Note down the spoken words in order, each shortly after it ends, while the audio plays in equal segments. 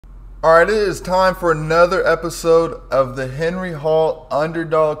All right, it is time for another episode of the Henry Hall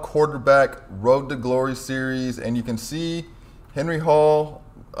Underdog Quarterback Road to Glory series. And you can see Henry Hall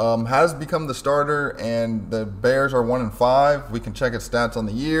has become the starter, and the Bears are 1-5. We can check his stats on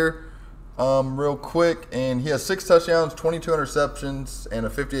the year real quick. And he has 6 touchdowns, 22 interceptions, and a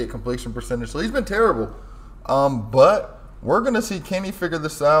 58 completion percentage. So he's been terrible. But we're going to see, can he figure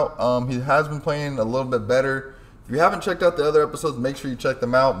this out? He has been playing a little bit better. If you haven't checked out the other episodes, make sure you check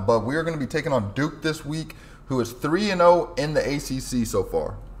them out. But we are going to be taking on Duke this week, who is 3-0 in the ACC so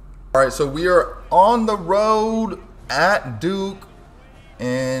far. All right, so we are on the road at Duke,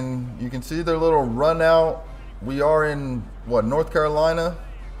 and you can see their little run out. We are in, North Carolina?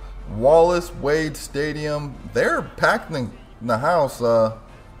 Wallace Wade Stadium. They're packing the house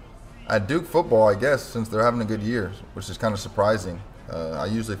at Duke football, I guess, since they're having a good year, which is kind of surprising. I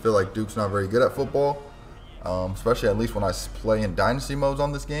usually feel like Duke's not very good at football. Especially at least when I play in dynasty modes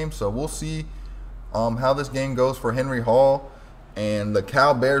on this game. So we'll see how this game goes for Henry Hall. And the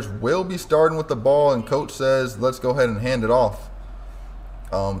Cal Bears will be starting with the ball, and coach says let's go ahead and hand it off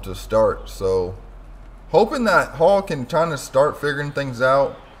to start. So hoping that Hall can kind of start figuring things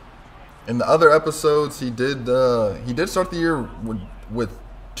out. In the other episodes, he did start the year with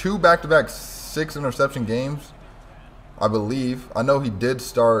 2 back-to-back 6 interception games, I believe. I know he did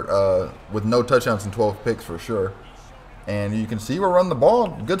start with no touchdowns and 12 picks for sure. And you can see we're running the ball.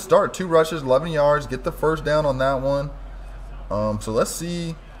 Good start. 2 rushes, 11 yards. Get the first down on that one. So let's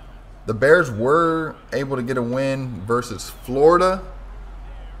see. The Bears were able to get a win versus Florida,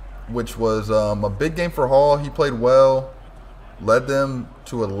 which was a big game for Hall. He played well. Led them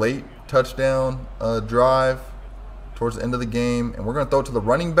to a late touchdown drive towards the end of the game. And we're going to throw it to the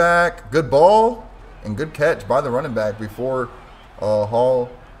running back. Good ball. And good catch by the running back before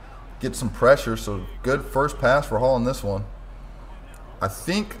Hall gets some pressure. So good first pass for Hall in this one. I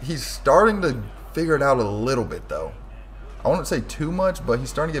think he's starting to figure it out a little bit, though. I wouldn't say too much, but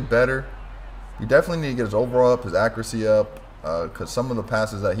he's starting to get better. We definitely need to get his overall up, his accuracy up, because some of the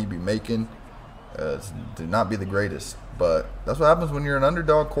passes that he'd be making do not be the greatest. But that's what happens when you're an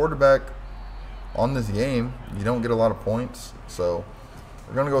underdog quarterback on this game. You don't get a lot of points. So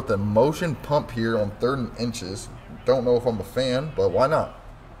we're going to go with the motion pump here on 3rd and inches. Don't know if I'm a fan, but why not?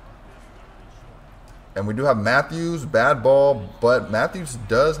 And we do have Matthews, bad ball, but Matthews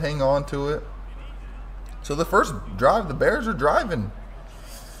does hang on to it. So the first drive, the Bears are driving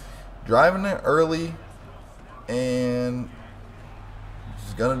it early, and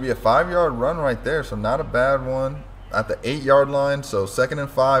it's going to be a 5-yard run right there, so not a bad one. At the 8-yard line, so 2nd and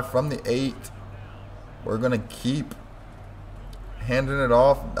 5 from the 8. We're going to keep handing it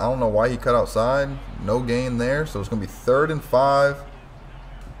off. I don't know why he cut outside. No gain there. So it's going to be 3rd and 5.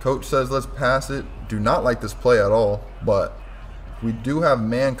 Coach says let's pass it. Do not like this play at all. But we do have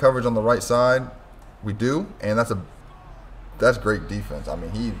man coverage on the right side. We do. And that's great defense. I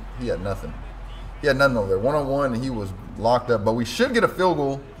mean, he had nothing. He had nothing over there. 1-on-1, and he was locked up. But we should get a field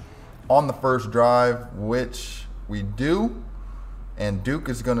goal on the first drive, which we do. And Duke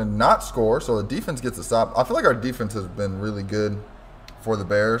is going to not score, so the defense gets a stop. I feel like our defense has been really good for the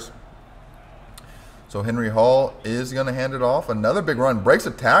Bears. So Henry Hall is going to hand it off. Another big run. Breaks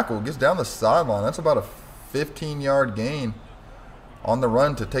a tackle. Gets down the sideline. That's about a 15-yard gain on the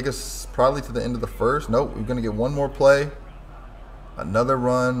run to take us probably to the end of the first. Nope, we're going to get one more play. Another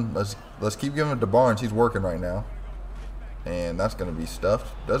run. Let's keep giving it to Barnes. He's working right now. And that's going to be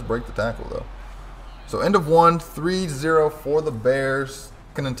stuffed. Does break the tackle, though. So end of 1, 3-0 for the Bears.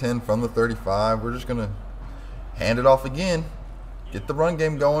 2nd and 10 from the 35. We're just going to hand it off again. Get the run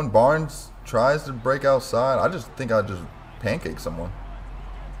game going. Barnes tries to break outside. I just think I just pancake someone.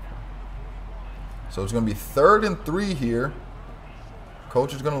 So it's going to be 3rd and 3 here.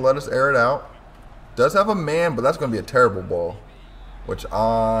 Coach is going to let us air it out. Does have a man, but that's going to be a terrible ball, which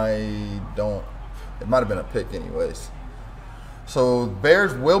I don't. It might have been a pick anyways. So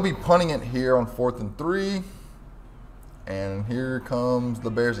Bears will be punting it here on 4th and 3. And here comes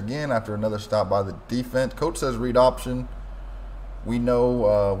the Bears again after another stop by the defense. Coach says read option. We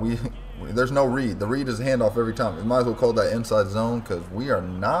know there's no read. The read is a handoff every time. We might as well call that inside zone because we are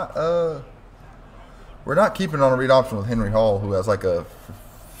not we're not keeping on a read option with Henry Hall, who has like a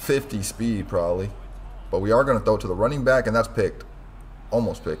 50 speed probably. But we are going to throw it to the running back, and that's picked.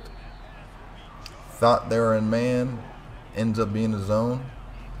 Almost picked. Thought they were in man. Ends up being a zone.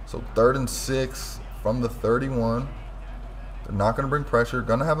 So 3rd and 6 from the 31. They're not going to bring pressure.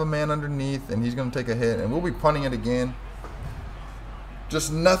 Going to have a man underneath, and he's going to take a hit. And we'll be punting it again.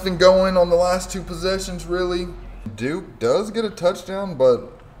 Just nothing going on the last 2 possessions, really. Duke does get a touchdown,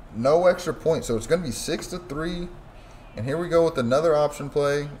 but no extra points. So it's going to be 6-3 And here we go with another option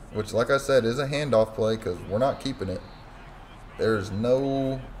play, which, like I said, is a handoff play because we're not keeping it. There's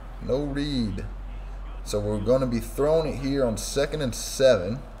no read. So we're going to be throwing it here on 2nd and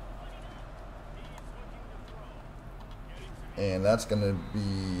 7. And that's going to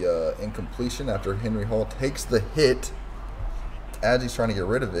be incompletion after Henry Hall takes the hit as he's trying to get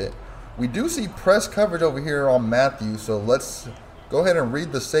rid of it. We do see press coverage over here on Matthew, so let's go ahead and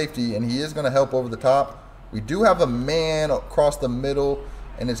read the safety, and he is going to help over the top. We do have a man across the middle,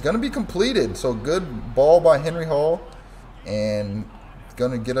 and it's going to be completed. So good ball by Henry Hall, and it's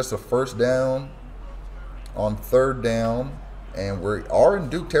going to get us a first down on 3rd down. And we are in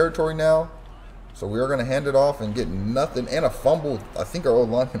Duke territory now, so we are going to hand it off and get nothing. And a fumble. I think our old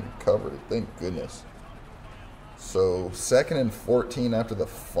lineman recovered it. Thank goodness. So 2nd and 14 after the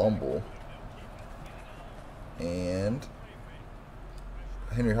fumble. And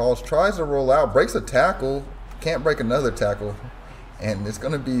Henry Hall tries to roll out, breaks a tackle, can't break another tackle, and it's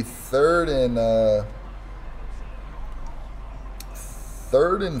going to be 3rd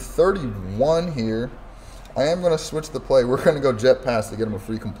and 31 here. I am going to switch the play. We're going to go jet pass to get him a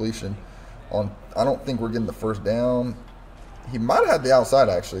free completion. I don't think we're getting the first down. He might have had the outside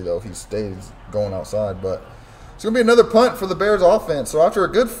actually though if he stays going outside, but it's going to be another punt for the Bears offense. So after a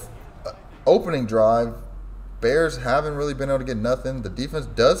good opening drive, Bears haven't really been able to get nothing. The defense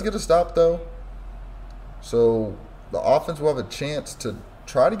does get a stop, though. So the offense will have a chance to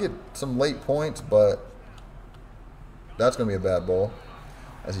try to get some late points, but that's going to be a bad ball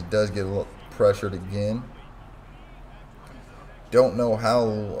as he does get a little pressured again. Don't know how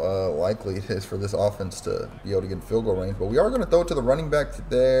likely it is for this offense to be able to get in field goal range, but we are going to throw it to the running back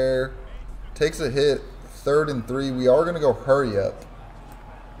there. Takes a hit, 3rd and 3. We are going to go hurry up.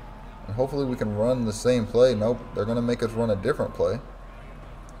 And hopefully we can run the same play. Nope, they're going to make us run a different play.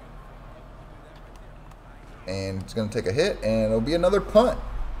 And it's going to take a hit, and it'll be another punt.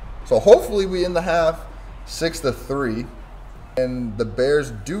 So hopefully we end the half 6-3. And the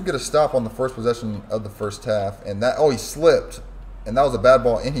Bears do get a stop on the first possession of the first half. And that, he slipped. And that was a bad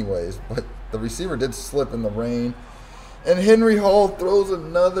ball anyways. But the receiver did slip in the rain. And Henry Hall throws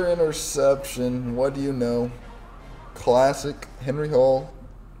another interception. What do you know? Classic Henry Hall.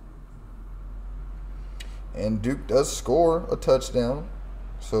 And Duke does score a touchdown.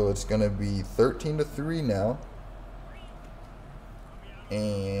 So it's going to be 13-3 now.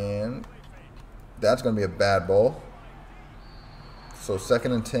 And that's going to be a bad ball. So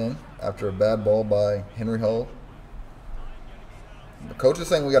 2nd and 10 after a bad ball by Henry Hall. The coach is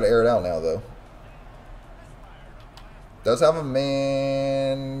saying we got to air it out now, though. Does have a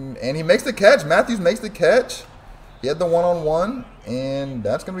man, and he makes the catch. Matthews makes the catch. He had the one-on-one, and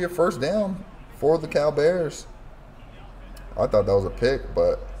that's going to be a first down for the Cal Bears. I thought that was a pick,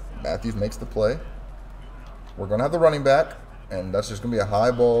 but Matthews makes the play. We're going to have the running back, and that's just going to be a high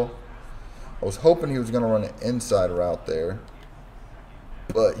ball. I was hoping he was going to run an inside route there,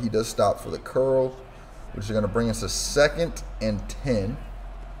 but he does stop for the curl, which is going to bring us to 2nd and 10.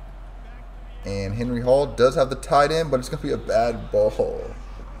 And Henry Hall does have the tight end, but it's going to be a bad ball.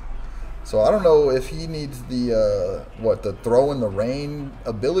 So I don't know if he needs the the throw in the rain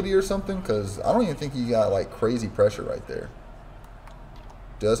ability or something, because I don't even think he got like crazy pressure right there.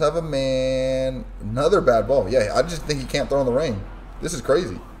 Does have a man. Another bad ball. Yeah, I just think he can't throw in the rain. This is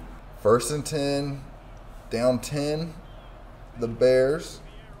crazy. 1st and 10, down 10, the Bears.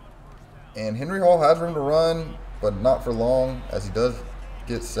 And Henry Hall has room to run, but not for long, as he does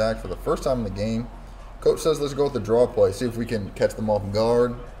get sacked for the first time in the game. Coach says let's go with the draw play, see if we can catch them off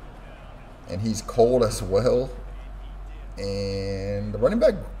guard. And he's cold as well. And the running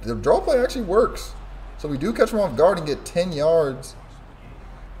back, the draw play actually works. So we do catch him off guard and get 10 yards,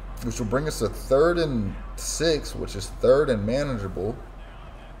 which will bring us to 3rd and 6, which is 3rd and manageable.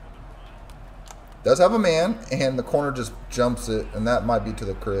 Does have a man, and the corner just jumps it, and that might be to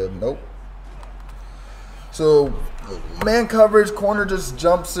the crib. Nope. So man coverage, corner just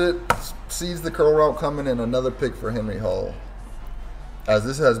jumps it, sees the curl route coming, and another pick for Henry Hall. As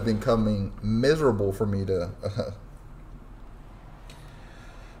this has been becoming miserable for me to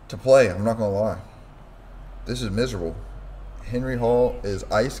play. I'm not going to lie. This is miserable. Henry Hall is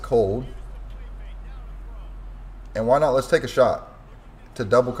ice cold. And why not? Let's take a shot to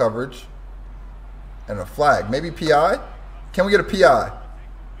double coverage and a flag. Maybe PI? Can we get a PI?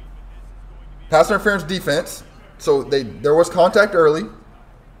 Pass interference defense. So there was contact early.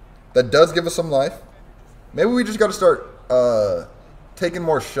 That does give us some life. Maybe we just got to start taking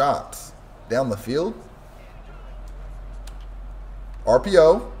more shots down the field.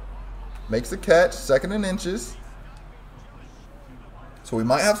 RPO. Makes the catch. 2nd and inches. So we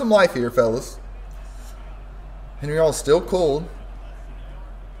might have some life here, fellas. Henry Hall's still cold.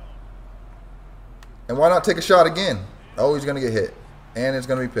 And why not take a shot again? Oh, he's going to get hit. And it's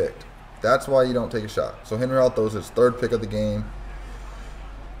going to be picked. That's why you don't take a shot. So Henry Hall throws his third pick of the game.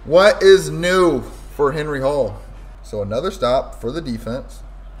 What is new for Henry Hall? So another stop for the defense.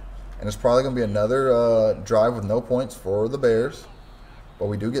 And it's probably going to be another drive with no points for the Bears. But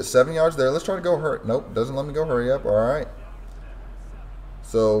we do get 7 yards there. Let's try to go hurry. Nope, doesn't let me go hurry up. All right.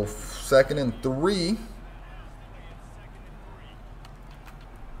 So 2nd and 3.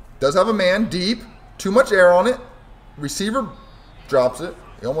 Does have a man deep. Too much air on it. Receiver drops it.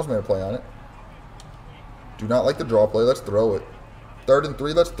 He almost made a play on it. Do not like the draw play. Let's throw it. 3rd and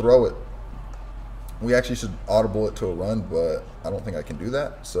 3. Let's throw it. We actually should audible it to a run, but I don't think I can do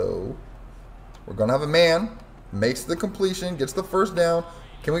that. So we're going to have a man. Makes the completion. Gets the first down.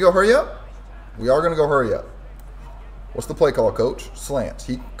 Can we go hurry up? We are going to go hurry up. What's the play call, Coach? Slants.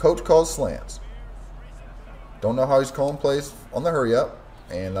 Coach calls slants. Don't know how he's calling plays on the hurry up.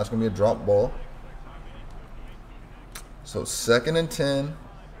 And that's going to be a drop ball. So 2nd and 10.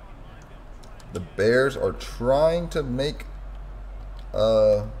 The Bears are trying to make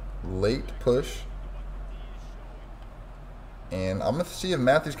a late push. And I'm going to see if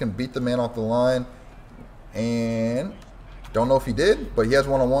Matthews can beat the man off the line. And don't know if he did, but he has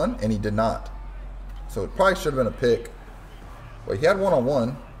one-on-one, and he did not. So it probably should have been a pick. But he had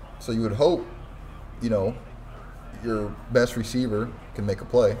one-on-one, so you would hope, you know, your best receiver can make a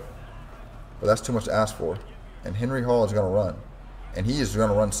play. But that's too much to ask for. And Henry Hall is going to run. And he is going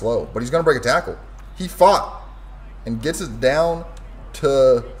to run slow. But he's going to break a tackle. He fought and gets it down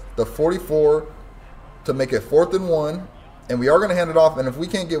to the 44 to make it 4th and 1. And we are going to hand it off. And if we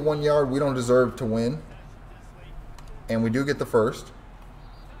can't get 1 yard, we don't deserve to win. And we do get the first.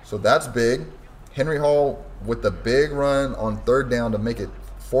 So that's big. Henry Hall with the big run on 3rd down to make it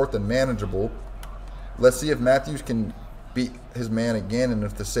 4th and manageable. Let's see if Matthews can beat his man again and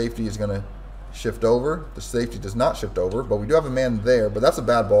if the safety is going to shift over. The safety does not shift over, but we do have a man there. But that's a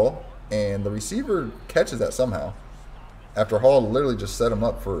bad ball. And the receiver catches that somehow. After Hall literally just set him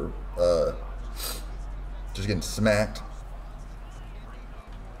up for just getting smacked.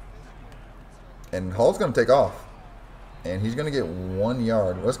 And Hall's going to take off. And he's going to get 1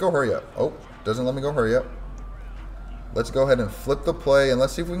 yard. Let's go hurry up. Oh, doesn't let me go hurry up. Let's go ahead and flip the play. And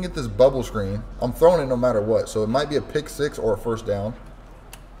let's see if we can get this bubble screen. I'm throwing it no matter what. So it might be a pick 6 or a first down.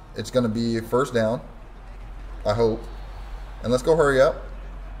 It's going to be a first down. I hope. And let's go hurry up.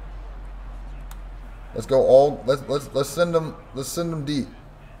 Let's go all. Let's send them deep.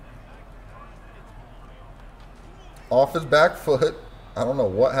 Off his back foot. I don't know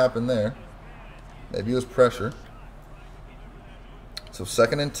what happened there. Maybe it was pressure. So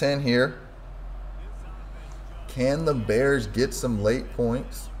 2nd and 10 here. Can the Bears get some late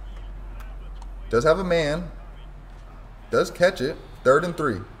points? Does have a man. Does catch it. 3rd and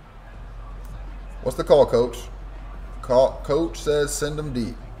 3. What's the call, Coach? Coach says send them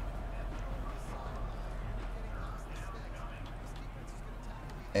deep.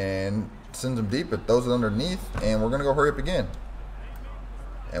 And sends them deep. It throws it underneath. And we're going to go hurry up again.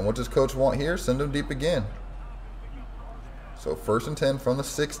 And what does Coach want here? Send them deep again. So 1st and 10 from the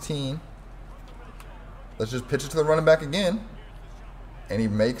 16. Let's just pitch it to the running back again. And he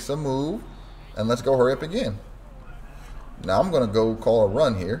makes a move. And let's go hurry up again. Now I'm going to go call a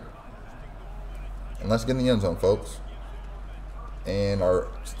run here. And let's get in the end zone, folks. And our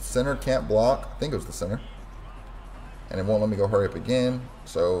center can't block. I think it was the center. And it won't let me go hurry up again.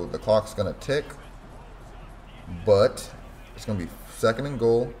 So the clock's going to tick. But it's going to be 2nd and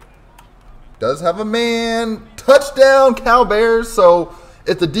goal. Does have a man. Touchdown, Cal Bears. So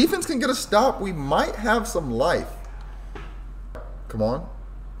if the defense can get a stop, we might have some life. Come on.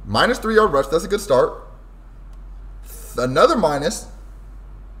 -3 yard rush. That's a good start. Another minus.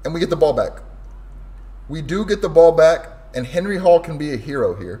 And we get the ball back. We do get the ball back. And Henry Hall can be a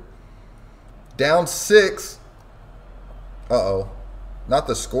hero here. Down 6. Uh-oh. Not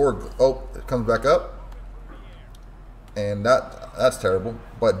the score. Oh, it comes back up. And that's terrible.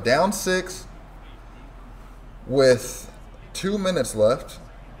 But down 6 with 2 minutes left.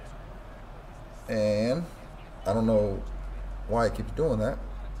 And I don't know why it keeps doing that.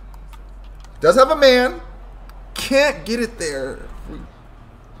 Does have a man. Can't get it there.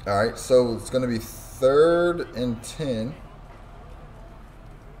 All right, so it's going to be 3rd and 10.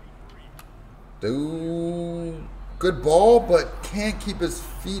 Good ball, but can't keep his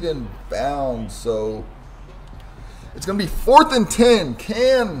feet in bounds. So it's going to be 4th and 10.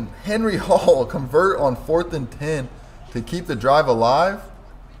 Can Henry Hall convert on 4th and 10 to keep the drive alive?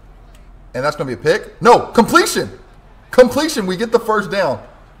 And that's going to be a pick? No, completion. Completion. We get the first down.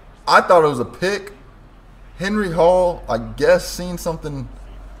 I thought it was a pick. Henry Hall, I guess, seen something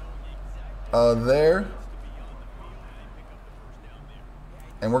there.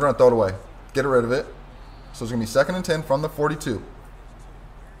 And we're going to throw it away. Get rid of it. So it's going to be 2nd and 10 from the 42.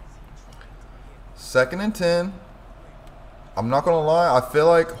 2nd and 10. I'm not going to lie. I feel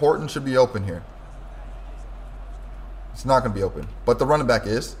like Horton should be open here. It's not going to be open. But the running back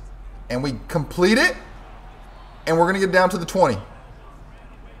is. And we complete it. And we're going to get down to the 20.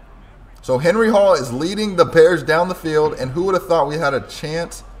 So Henry Hall is leading the Bears down the field. And who would have thought we had a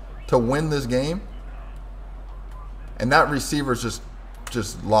chance to win this game? And that receiver's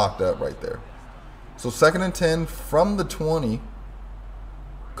just locked up right there. So 2nd and 10 from the 20.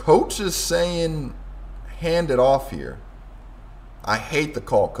 Coach is saying hand it off here. I hate the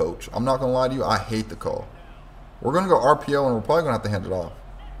call, Coach. I'm not going to lie to you. I hate the call. We're going to go RPO, and we're probably going to have to hand it off.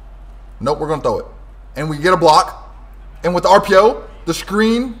 Nope, we're going to throw it. And we get a block. And with the RPO, the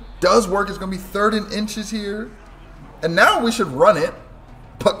screen does work. It's going to be 3rd and inches here. And now we should run it.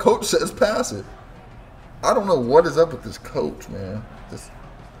 But Coach says pass it. I don't know what is up with this coach, man.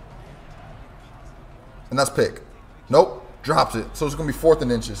 And that's pick. Nope, drops it. So it's going to be 4th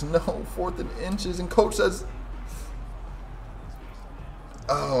and inches. No, 4th and inches. And Coach says,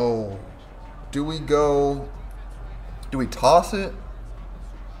 oh, do we toss it?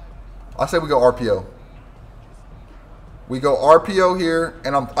 I say we go RPO. We go RPO here,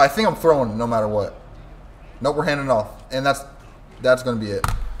 and I think I'm throwing it no matter what. Nope, we're handing it off. And that's going to be it.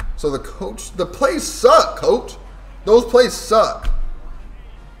 So the plays suck, Coach. Those plays suck.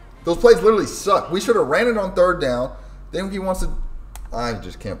 Those plays literally suck. We should have ran it on 3rd down. Then he wants to. I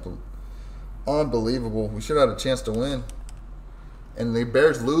just can't believe. Unbelievable. We should have had a chance to win. And the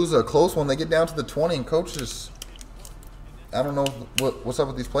Bears lose a close one. They get down to the 20, and Coach just. I don't know what's up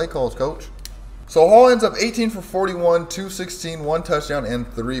with these play calls, Coach. So Hall ends up 18 for 41, 216, 1 touchdown, and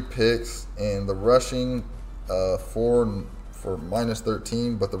 3 picks. And the rushing, 4 for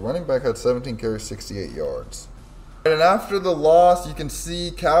 -13. But the running back had 17 carries, 68 yards. And after the loss, you can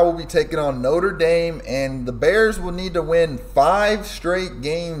see Cal will be taking on Notre Dame, and the Bears will need to win 5 straight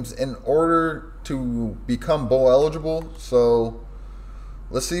games in order to become bowl eligible. So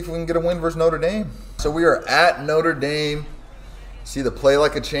let's see if we can get a win versus Notre Dame. So we are at Notre Dame. See the play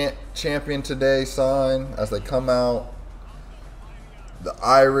like a champion today sign as they come out. The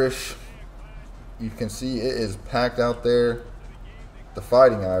Irish, you can see it is packed out there. The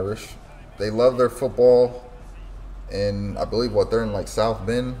Fighting Irish. They love their football. And I believe they're in like South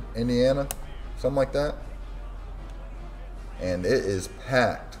Bend, Indiana, something like that. And it is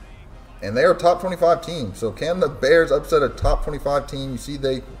packed. And they are a top 25 team. So can the Bears upset a top 25 team? You see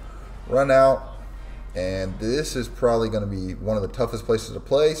they run out. And this is probably going to be one of the toughest places to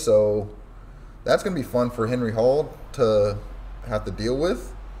play. So that's going to be fun for Henry Hall to have to deal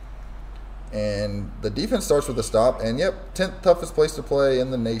with. And the defense starts with a stop. And yep, 10th toughest place to play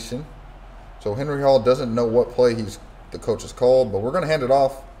in the nation. So Henry Hall doesn't know what play the coach has called, but we're going to hand it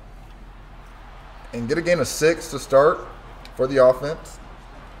off and get a gain of 6 to start for the offense.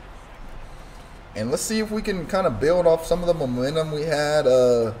 And let's see if we can kind of build off some of the momentum we had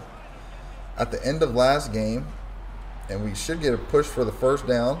at the end of last game. And we should get a push for the 1st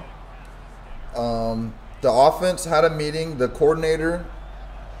down. The offense had a meeting. The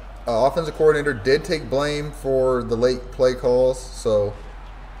offensive coordinator did take blame for the late play calls. So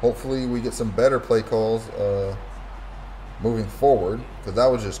hopefully we get some better play calls moving forward, because that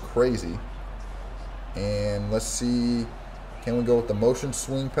was just crazy. And let's see, can we go with the motion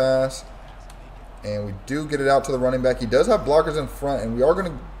swing pass? And we do get it out to the running back. He does have blockers in front, and we are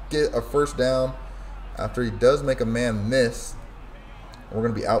going to get a 1st down after he does make a man miss. We're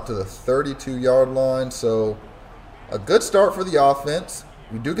going to be out to the 32-yard line. So a good start for the offense.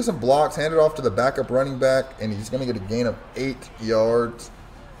 We do get some blocks, hand it off to the backup running back, and he's going to get a gain of 8 yards.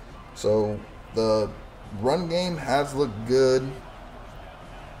 So the run game has looked good,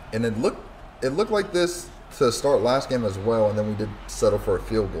 and it looked like this to start last game as well, and then we did settle for a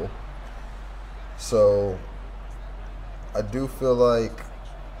field goal. So I do feel like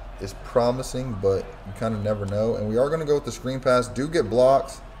it's promising, but you kind of never know. And we are going to go with the screen pass. Do get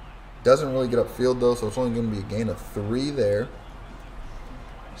blocks. Doesn't really get upfield though, so it's only going to be a gain of 3 there.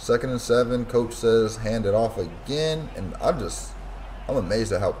 2nd and 7. Coach says hand it off again, and I'm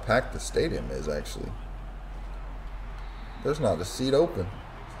amazed at how packed the stadium is, actually. There's not a seat open.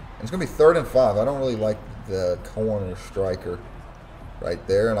 And it's going to be 3rd and 5. I don't really like the corner striker right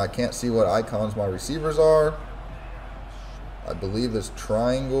there. And I can't see what icons my receivers are. I believe this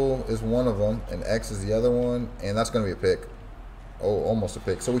triangle is one of them, and X is the other one. And that's going to be a pick. Oh, almost a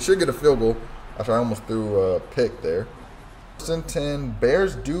pick. So we should get a field goal after I almost threw a pick there. And 10.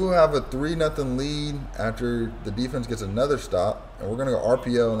 Bears do have a 3-0 lead after the defense gets another stop. And we're going to go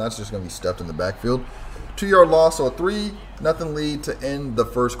RPO, and that's just going to be stuffed in the backfield. 2-yard loss, so a 3-0 lead to end the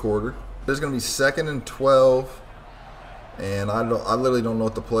first quarter. There's going to be 2nd and 12. And I literally don't know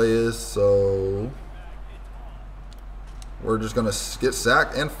what the play is, so we're just going to get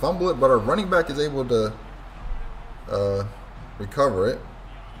sacked and fumble it. But our running back is able to recover it.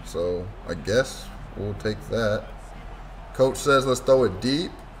 So I guess we'll take that. Coach says let's throw it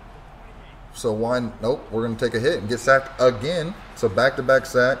deep. So why? Nope, we're going to take a hit and get sacked again. So back-to-back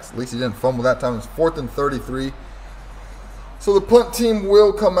sacks. At least he didn't fumble that time. It's 4th and 33. So the punt team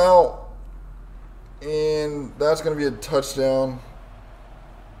will come out, and that's going to be a touchdown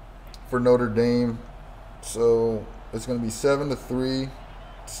for Notre Dame. So it's going to be 7-3.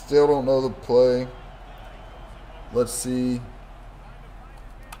 Still don't know the play. Let's see.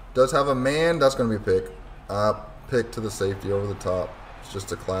 Does have a man. That's going to be a pick. Pick to the safety over the top. It's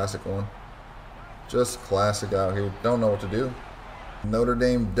just a classic one. Just classic out here. Don't know what to do. Notre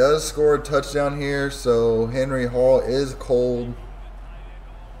Dame does score a touchdown here, so Henry Hall is cold.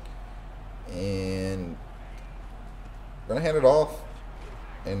 And gonna hand it off.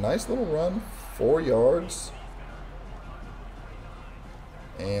 And nice little run, 4 yards.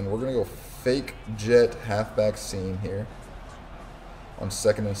 And we're gonna go fake jet halfback seam here on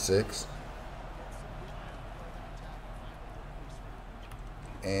 2nd and 6.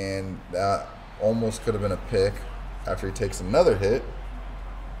 And that almost could have been a pick after he takes another hit.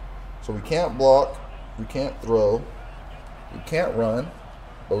 So we can't block, we can't throw, we can't run,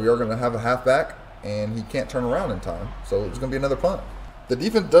 but we are going to have a halfback, and he can't turn around in time. So it's going to be another punt. The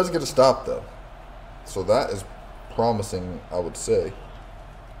defense does get a stop, though. So that is promising, I would say.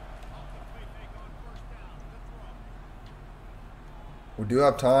 We do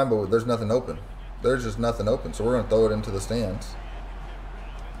have time, but there's nothing open. There's just nothing open, so we're going to throw it into the stands.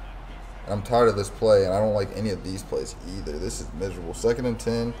 I'm tired of this play, and I don't like any of these plays either. This is miserable. 2nd and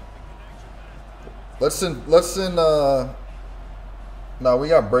 10. Let's send no, we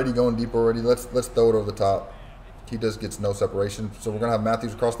got Brady going deep already. Let's throw it over the top. He just gets no separation. So we're gonna have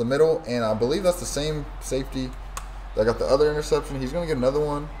Matthews across the middle, and I believe that's the same safety that got the other interception. He's gonna get another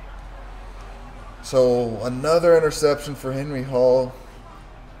one. So another interception for Henry Hall.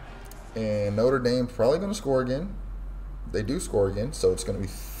 And Notre Dame probably gonna score again. They do score again, so it's gonna be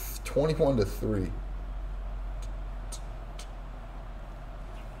 21-3.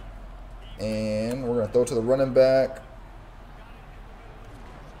 And we're going to throw it to the running back.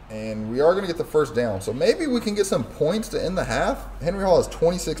 And we are going to get the first down. So maybe we can get some points to end the half. Henry Hall has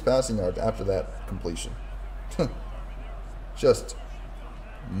 26 passing yards after that completion. Just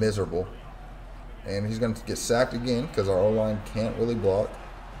miserable. And he's going to get sacked again because our O-line can't really block.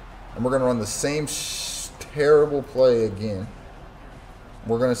 And we're going to run the same terrible play again.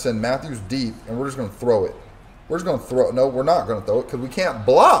 We're going to send Matthews deep, and we're just going to throw it. We're just going to throw it. No, we're not going to throw it because we can't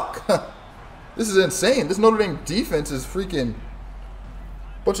block. This is insane. This Notre Dame defense is freaking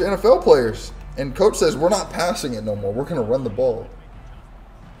bunch of NFL players. And coach says we're not passing it no more. We're going to run the ball.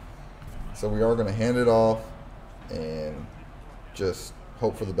 So we are going to hand it off and just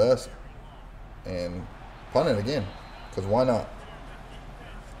hope for the best. And punt it again. Because why not?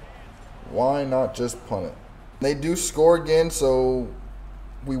 Why not just punt it? They do score again, so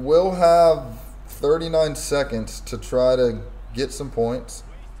we will have 39 seconds to try to get some points.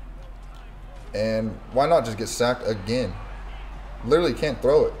 And why not just get sacked again? Literally can't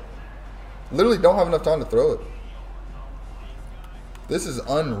throw it. Literally don't have enough time to throw it. This is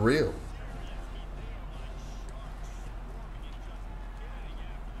unreal.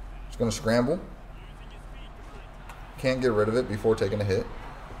 Just going to scramble. Can't get rid of it before taking a hit.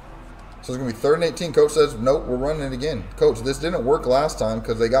 So it's going to be 3rd and 18. Coach says, nope, we're running it again. Coach, this didn't work last time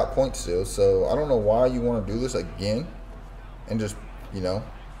because they got points still. So I don't know why you want to do this again and just,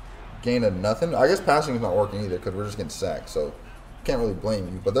 gain a nothing. I guess passing is not working either because we're just getting sacked. So can't really blame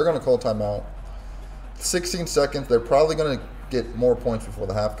you. But they're going to call timeout. 16 seconds. They're probably going to get more points before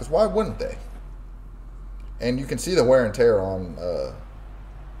the half because why wouldn't they? And you can see the wear and tear on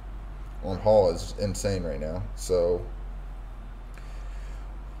Hall is insane right now. So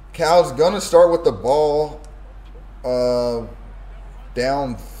Cal's going to start with the ball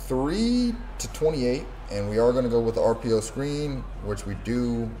down 3-28, and we are going to go with the RPO screen, which we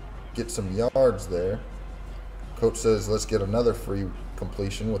do get some yards there. Coach says let's get another free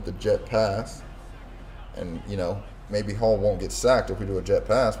completion with the jet pass. And, maybe Hall won't get sacked if we do a jet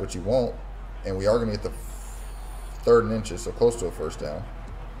pass, which he won't. And we are going to get the 3rd and inches, so close to a first down.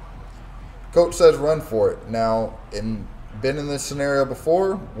 Coach says run for it. Now, been in this scenario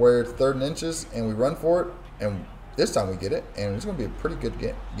before where it's 3rd and inches and we run for it and This time we get it, and it's going to be a pretty good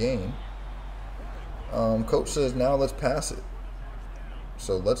game. Coach says now let's pass it.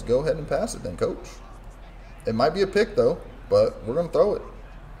 So let's go ahead and pass it then, Coach. It might be a pick, though, but we're going to throw it.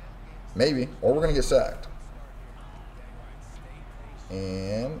 Maybe. Or we're going to get sacked.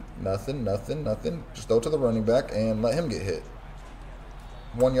 And nothing. Just throw it to the running back and let him get hit.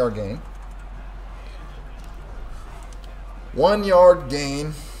 1 yard gain. 1 yard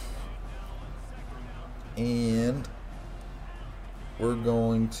gain. And we're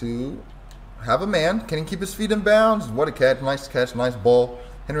going to have a man. Can he keep his feet in bounds? What a catch. Nice catch. Nice ball.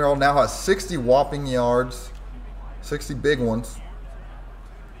 Henry Hall now has 60 whopping yards. 60 big ones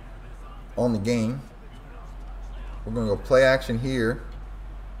on the game. We're going to go play action here.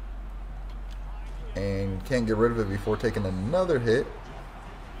 And can't get rid of it before taking another hit.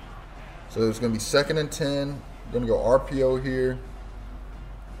 So it's going to be 2nd and 10. We're going to go RPO here.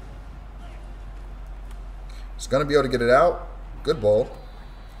 It's going to be able to get it out. Good ball.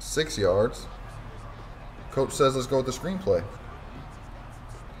 6 yards. Coach says let's go with the screenplay.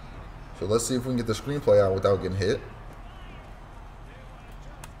 So let's see if we can get the screenplay out without getting hit.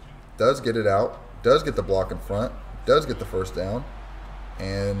 Does get it out. Does get the block in front. Does get the first down.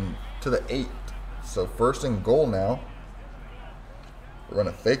 And to the 8. So 1st and goal now. We're going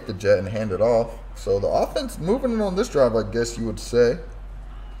to fake the jet and hand it off. So the offense moving in on this drive, I guess you would say.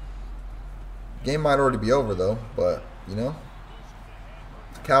 Game might already be over, though. But, you know,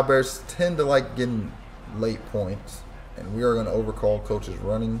 the Cowbears tend to like getting late points. And we are going to overcall. Coach is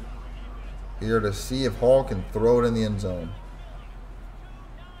running here to see if Hall can throw it in the end zone.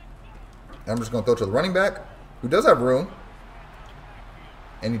 I'm just going to throw it to the running back, who does have room.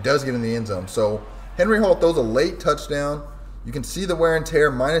 And he does get in the end zone. So Henry Hall throws a late touchdown. You can see the wear and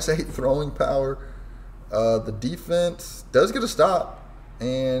tear, -8 throwing power. The defense does get a stop.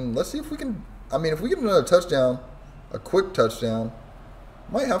 And let's see if we can, I mean, if we get another touchdown, a quick touchdown,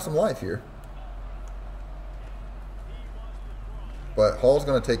 might have some life here. But Hall's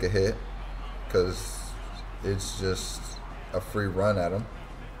going to take a hit because it's just a free run at him.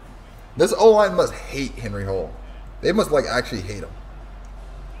 This O-line must hate Henry Hall. They must, like, actually hate him.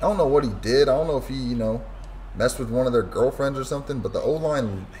 I don't know what he did. I don't know if he, you know, messed with one of their girlfriends or something, but the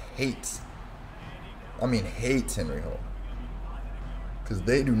O-line hates Henry Hall. Because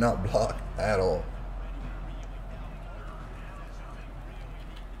they do not block at all.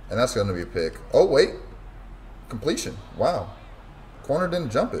 And that's going to be a pick. Oh, wait. Completion. Wow. Corner didn't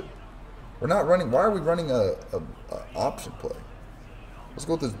jump it. We're not running. Why are we running a option play? Let's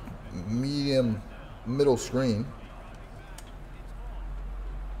go with this middle screen.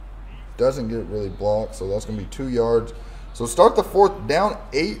 Doesn't get really blocked, so that's going to be 2 yards. So start the 4th down,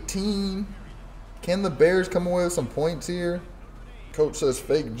 18. Can the Bears come away with some points here? Coach says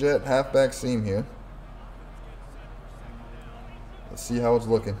fake jet, halfback seam here. Let's see how it's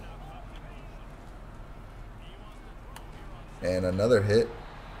looking. And another hit.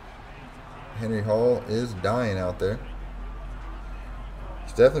 Henry Hall is dying out there.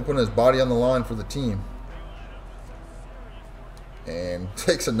 He's definitely putting his body on the line for the team. And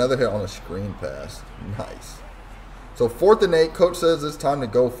takes another hit on a screen pass. Nice. So 4th and 8. Coach says it's time to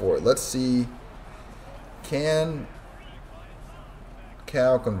go for it. Let's see. Can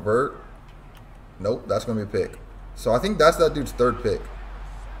Cal convert? Nope, that's going to be a pick. So I think that's that dude's 3rd pick.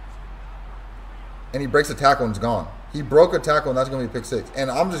 And he breaks a tackle and it's gone. He broke a tackle and that's going to be pick 6. And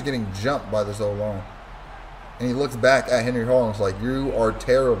I'm just getting jumped by this O-line. And he looks back at Henry Hall and it's like, you are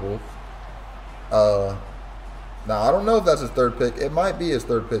terrible. Now, I don't know if that's his 3rd pick. It might be his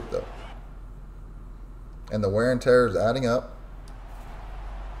 3rd pick, though. And the wear and tear is adding up.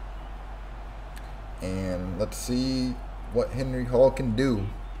 And let's see what Henry Hall can do.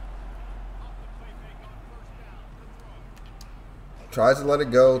 Tries to let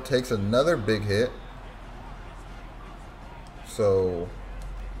it go. Takes another big hit. So,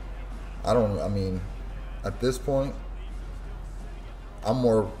 I mean, at this point, I'm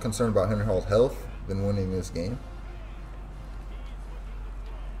more concerned about Henry Hall's health than winning this game.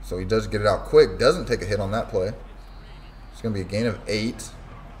 So he does get it out quick. Doesn't take a hit on that play. It's going to be a gain of 8.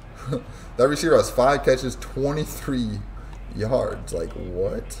 That receiver has 5 catches, 23 yards. Like,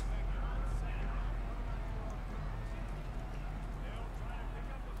 what?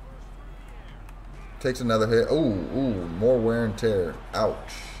 Takes another hit. Ooh, more wear and tear. Ouch.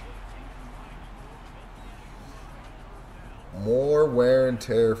 More wear and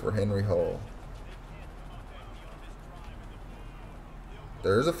tear for Henry Hall.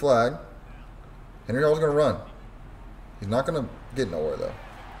 There's a flag. Henry Hall's going to run. He's not going to get nowhere, though.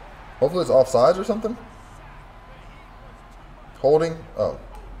 Hopefully it's offsides or something. Holding. Oh.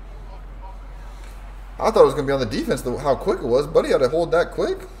 I thought it was going to be on the defense, how quick it was. Buddy had to hold that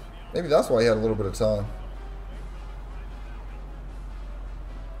quick. Maybe that's why he had a little bit of time.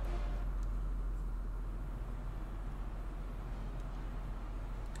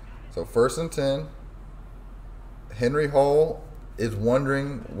 So 1st and 10. Henry Hall is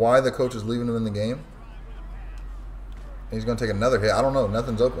wondering why the coach is leaving him in the game. He's going to take another hit. I don't know.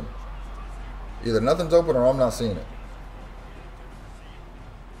 Nothing's open. Either nothing's open or I'm not seeing it.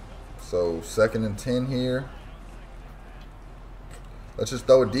 So 2nd and 10 here. Let's just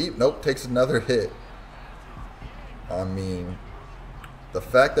throw it deep. Nope, takes another hit. I mean, the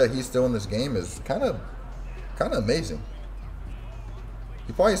fact that he's still in this game is kind of amazing.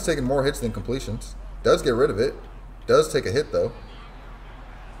 He probably is taking more hits than completions. Does get rid of it. Does take a hit though.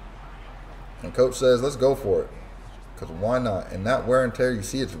 And coach says, let's go for it. Because why not? And that wear and tear, you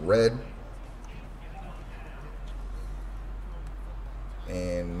see it's red.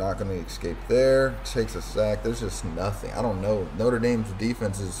 And not going to escape there. Takes a sack. There's just nothing. I don't know. Notre Dame's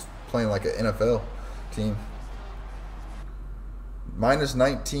defense is playing like an NFL team. Minus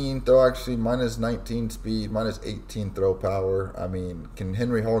 19 throw actually, minus 19 speed, minus 18 throw power. I mean, can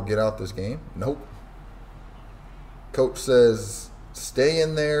Henry Hall get out this game? Nope. Coach says, stay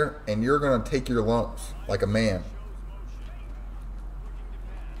in there and you're going to take your lumps like a man.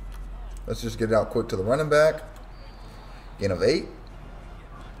 Let's just get it out quick to the running back. Gain of 8.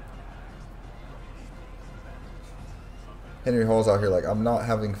 Henry Hall's out here like, I'm not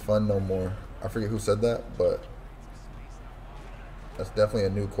having fun no more. I forget who said that, but that's definitely a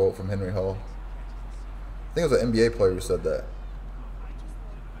new quote from Henry Hall. I think it was an NBA player who said that.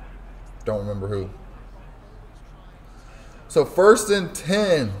 Don't remember who. So 1st and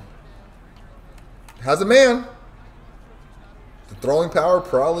 10. Has a man. The throwing power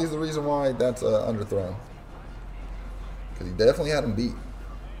probably is the reason why that's underthrown. Because he definitely had him beat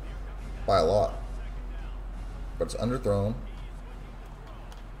by a lot. But it's underthrown.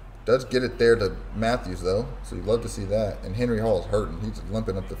 Does get it there to Matthews, though. So you'd love to see that. And Henry Hall is hurting. He's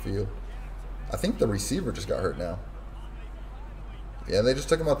limping up the field. I think the receiver just got hurt now. Yeah, they just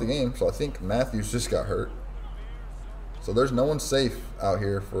took him out the game. So I think Matthews just got hurt. So there's no one safe out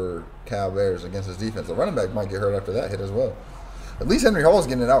here for Cal Bears against his defense. The running back might get hurt after that hit as well. At least Henry Hall is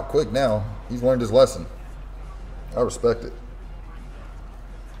getting it out quick now. He's learned his lesson. I respect it.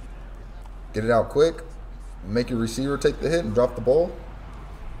 Get it out quick. Make your receiver take the hit and drop the ball.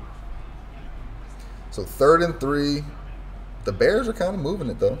 So 3rd and 3. The Bears are kind of moving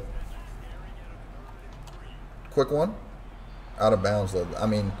it, though. Quick one. Out of bounds, though. I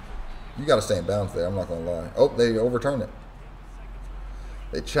mean, you got to stay in bounds there. I'm not going to lie. Oh, they overturn it.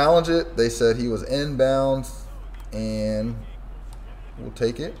 They challenge it. They said he was in bounds. And we'll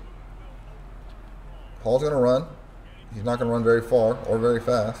take it. Hall's going to run. He's not going to run very far or very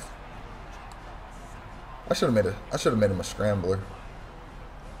fast. I should have made him a scrambler.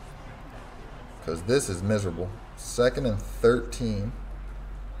 Because this is miserable. 2nd and 13.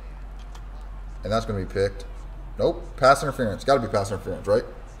 And that's going to be picked. Nope. Pass interference. Got to be pass interference, right?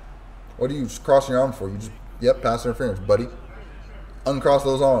 What are you crossing your arms for? You just, yep, pass interference, buddy. Uncross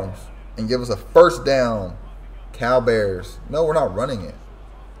those arms. And give us a 1st down. Cal Bears. No, we're not running it.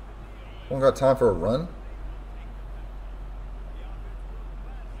 We don't got time for a run.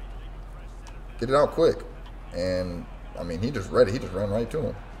 Get it out quick. And, I mean, he just read it. He just ran right to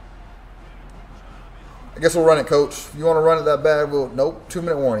him. I guess we'll run it, coach. If you want to run it that bad, we'll... Nope.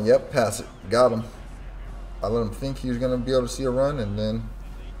 2-minute warning. Yep, pass it. Got him. I let him think he was going to be able to see a run, and then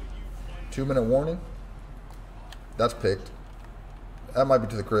 2-minute warning. That's picked. That might be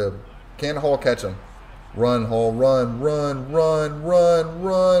to the crib. Can Hall catch him? Run, Hall. Run, run, run, run,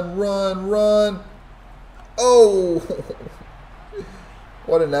 run, run, run. Oh!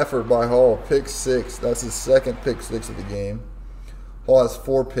 What an effort by Hall. Pick 6. That's his 2nd pick 6 of the game. Hall has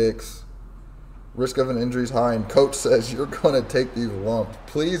 4 picks. Risk of an injury is high, and coach says you're going to take these lumps.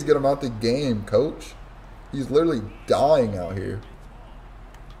 Please get him out the game, coach. He's literally dying out here.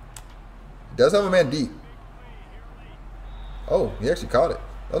 He does have a man deep. Oh, he actually caught it.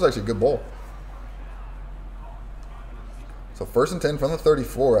 That was actually a good ball. So 1st and 10 from the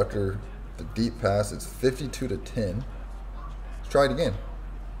 34 after the deep pass. It's 52-10. Let's try it again.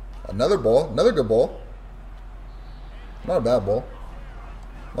 Another ball. Another good ball. Not a bad ball.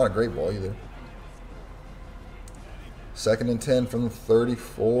 Not a great ball either. 2nd and 10 from the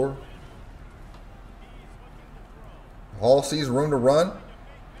 34. Hall sees room to run.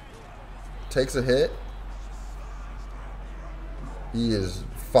 Takes a hit. He is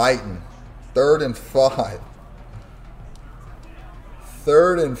fighting. 3rd and 5.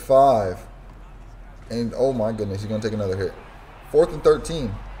 3rd and 5. And oh my goodness, he's going to take another hit. 4th and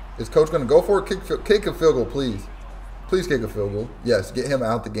 13. Is coach going to go for it? Kick a field goal, please. Please kick a field goal. Yes, get him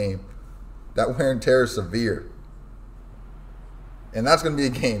out the game. That wear and tear is severe. And that's going to be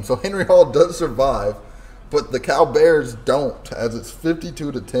a game. So Henry Hall does survive, but the Cal Bears don't, as it's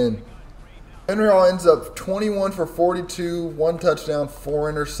 52-10. Henry Hall ends up 21 for 42, 1 touchdown,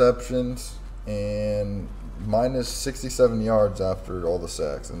 4 interceptions, and minus 67 yards after all the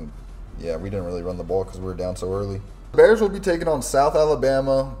sacks. And yeah, we didn't really run the ball because we were down so early. The Bears will be taking on South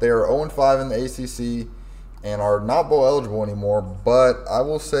Alabama. They are 0-5 in the ACC and are not bowl eligible anymore. But I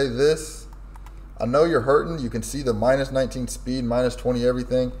will say this. I know you're hurting. You can see the minus 19 speed, minus 20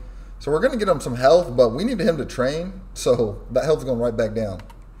 everything. So we're going to get him some health, but we need him to train. So that health's going right back down.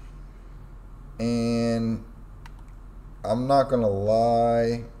 And I'm not going to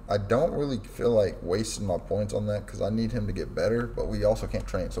lie. I don't really feel like wasting my points on that because I need him to get better, but we also can't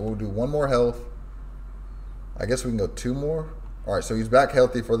train. So we'll do 1 more health. I guess we can go 2 more. All right, so he's back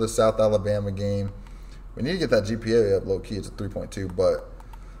healthy for the South Alabama game. We need to get that GPA up low-key. It's a 3.2, but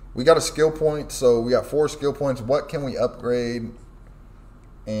we got a skill point, so we got 4 skill points. What can we upgrade?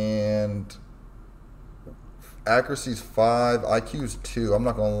 And accuracy's 5, IQ's 2. I'm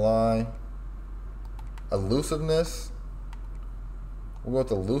not going to lie. Elusiveness. We'll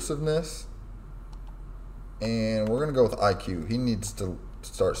go with elusiveness. And we're going to go with IQ. He needs to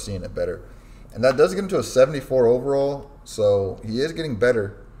start seeing it better. And that does get him to a 74 overall, so he is getting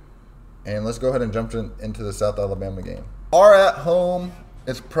better. And let's go ahead and jump into the South Alabama game. Are at home.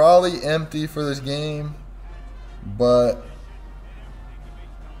 It's probably empty for this game, but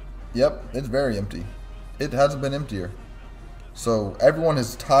yep, it's very empty. It hasn't been emptier. So everyone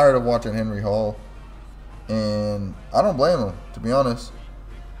is tired of watching Henry Hall, and I don't blame him, to be honest.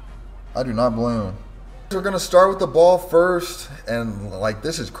 I do not blame him. We're going to start with the ball first, and like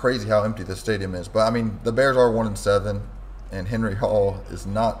this is crazy how empty the stadium is. But I mean, the Bears are 1-7, and Henry Hall is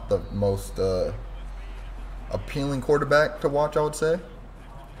not the most appealing quarterback to watch, I would say.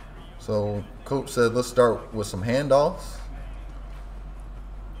 So coach said, let's start with some handoffs.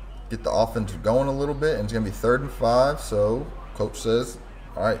 Get the offense going a little bit, and it's going to be 3rd and 5. So coach says,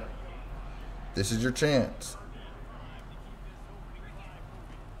 all right, this is your chance.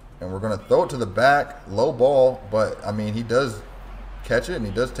 And we're going to throw it to the back, low ball, but I mean, he does catch it, and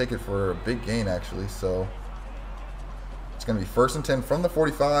he does take it for a big gain, actually. So it's going to be 1st and 10 from the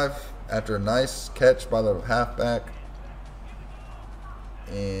 45 after a nice catch by the halfback.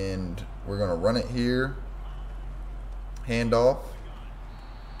 And we're going to run it here. Handoff.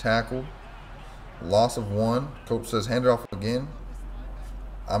 Tackle. Loss of 1. Coach says hand it off again.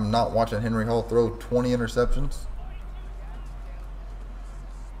 I'm not watching Henry Hall throw 20 interceptions.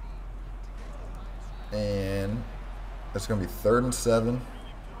 And it's going to be 3rd and 7.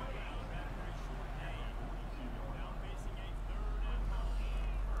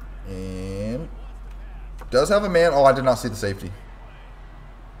 And does have a man. Oh, I did not see the safety.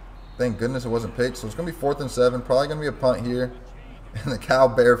 Thank goodness it wasn't picked. So it's going to be 4th and 7. Probably going to be a punt here. And the Cal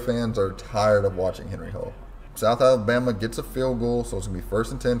Bear fans are tired of watching Henry Hall. South Alabama gets a field goal. So it's going to be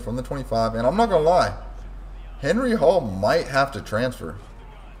 1st and 10 from the 25. And I'm not going to lie. Henry Hall might have to transfer.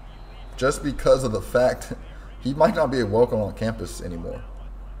 Just because of the fact he might not be welcome on campus anymore.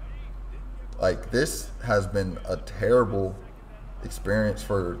 Like, this has been a terrible experience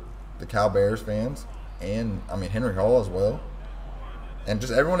for the Cal Bears fans. And, I mean, Henry Hall as well. And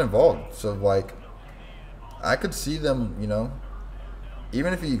just everyone involved. So, like, I could see them, you know,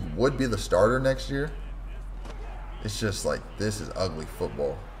 even if he would be the starter next year, it's just like, this is ugly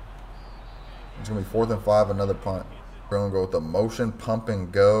football. It's going to be 4th and 5, another punt. We're going to go with the motion, pump,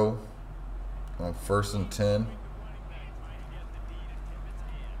 and go on 1st and 10.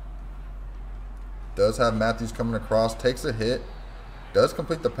 Does have Matthews coming across, takes a hit. Does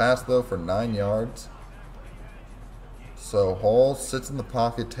complete the pass, though, for 9 yards. So Hall sits in the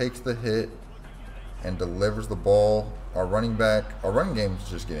pocket, takes the hit, and delivers the ball. Our running game is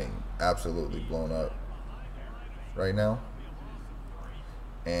just getting absolutely blown up right now.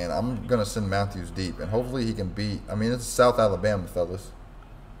 And I'm gonna send Matthews deep, and hopefully he can beat. I mean, it's South Alabama, fellas.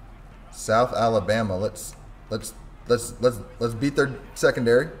 South Alabama. Let's beat their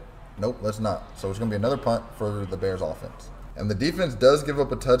secondary. Nope, let's not. So it's gonna be another punt for the Bears offense. And the defense does give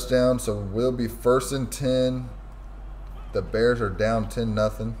up a touchdown, so we'll be 1st and 10. The Bears are down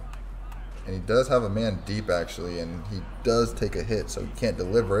 10-0. And he does have a man deep, actually, and he does take a hit, so he can't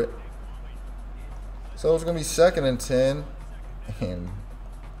deliver it. So it's going to be 2nd and 10. And,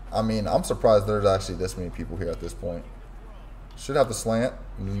 I mean, I'm surprised there's actually this many people here at this point. Should have the slant.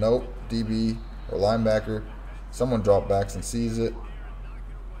 Nope. DB or linebacker. Someone drop backs and sees it.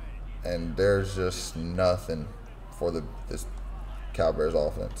 And there's just nothing for this Cal Bears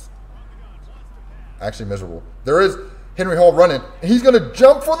offense. Actually miserable. There is Henry Hall running. And he's going to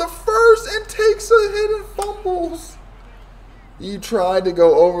jump for the first and takes a hit and fumbles. He tried to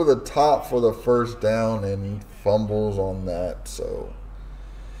go over the top for the first down and fumbles on that. So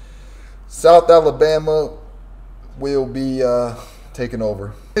South Alabama will be taking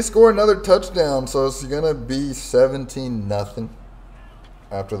over. They score another touchdown, so it's going to be 17-0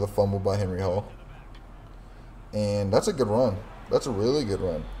 after the fumble by Henry Hall. And that's a good run. That's a really good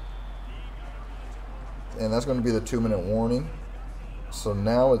run. And that's going to be the 2-minute warning. So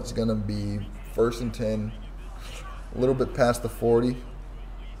now it's going to be 1st and 10, a little bit past the 40.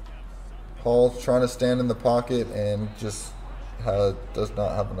 Hall's trying to stand in the pocket and just does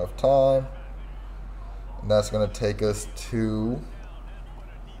not have enough time. And that's going to take us to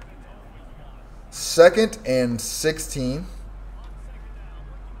 2nd and 16.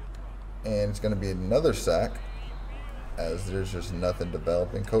 And it's going to be another sack as there's just nothing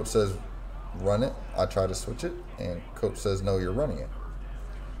developing. Coach says, run it. I try to switch it, and coach says, no, you're running it.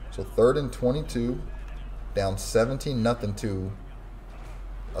 So 3rd and 22, down 17-0 to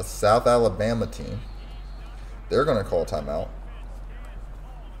a South Alabama team. They're going to call timeout.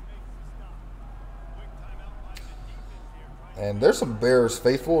 And there's some Bears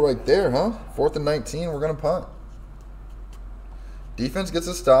faithful right there, huh? 4th and 19, we're going to punt. Defense gets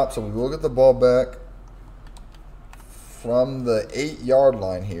a stop, so we will get the ball back from the 8-yard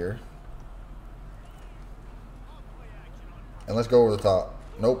line here. And let's go over the top.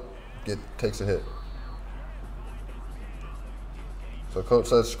 Nope. Takes a hit. So coach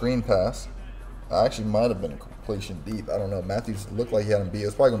says screen pass. Actually might have been a completion deep. I don't know. Matthews looked like he had him beat.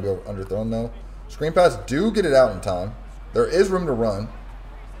 It's probably going to be underthrown though. Screen pass, do get it out in time. There is room to run.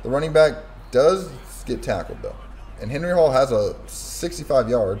 The running back does get tackled though. And Henry Hall has a 65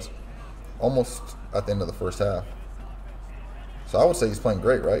 yards almost at the end of the first half. So I would say he's playing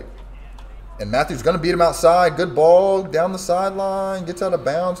great, right? And Matthews going to beat him outside. Good ball down the sideline. Gets out of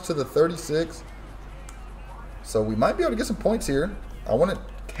bounds to the 36. So we might be able to get some points here. I wouldn't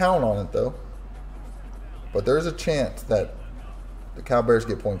count on it, though. But there is a chance that the Cal Bears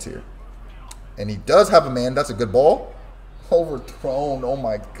get points here. And he does have a man. That's a good ball. Overthrown. Oh,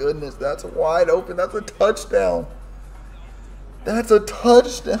 my goodness. That's wide open. That's a touchdown. That's a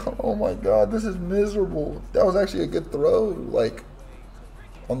touchdown. Oh, my God. This is miserable. That was actually a good throw. Like,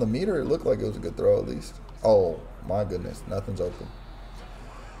 on the meter, it looked like it was a good throw at least. Oh, my goodness. Nothing's open.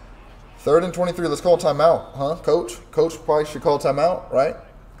 3rd and 23. Let's call timeout, huh, Coach? Coach probably should call timeout, right?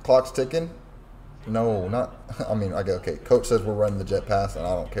 Clock's ticking. No, not. I mean, okay. Coach says we're running the jet pass, and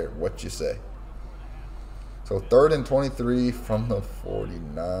I don't care what you say. So 3rd and 23 from the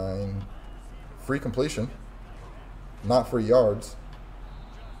 49. Free completion. Not free yards.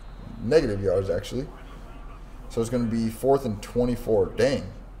 Negative yards, actually. So it's going to be 4th and 24.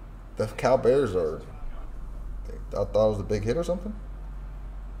 Dang. The Cal Bears are... I thought it was a big hit or something.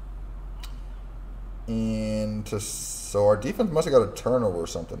 And so our defense must have got a turnover or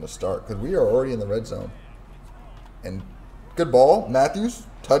something to start because we are already in the red zone. And good ball. Matthews,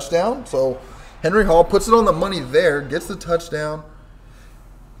 touchdown. So Henry Hall puts it on the money there, gets the touchdown.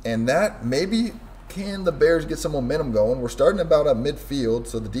 And that maybe can the Bears get some momentum going. We're starting about at midfield,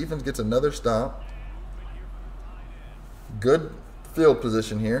 so the defense gets another stop. Good field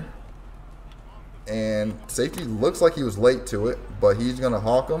position here. And safety looks like he was late to it, but he's going to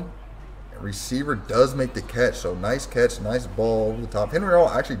hawk him. Receiver does make the catch, so nice catch, nice ball over the top. Henry Hall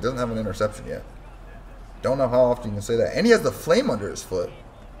actually doesn't have an interception yet. Don't know how often you can say that. And he has the flame under his foot,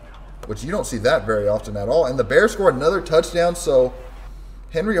 which you don't see that very often at all. And the Bears scored another touchdown, so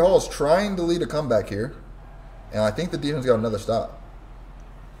Henry Hall is trying to lead a comeback here. And I think the defense got another stop.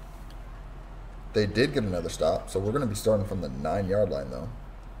 They did get another stop, so we're going to be starting from the 9-yard line, though.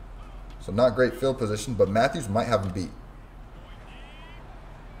 So not great field position, but Matthews might have him beat.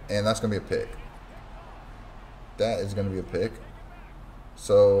 And that's going to be a pick. That is going to be a pick.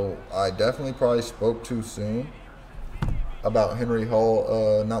 So I definitely probably spoke too soon about Henry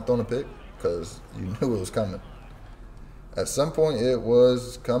Hall not throwing a pick because you knew it was coming. At some point it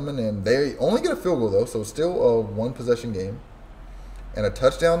was coming, and they only get a field goal, though, so it's still a one-possession game. And a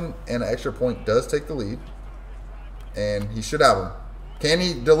touchdown and an extra point does take the lead. And he should have them. Can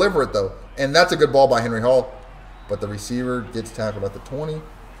he deliver it, though? And that's a good ball by Henry Hall. But the receiver gets tackled at the 20.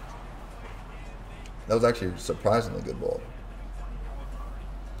 That was actually a surprisingly good ball.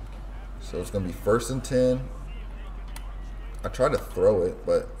 So it's going to be 1st and 10. I tried to throw it,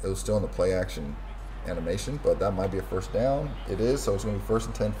 but it was still in the play action animation. But that might be a first down. It is, so it's going to be 1st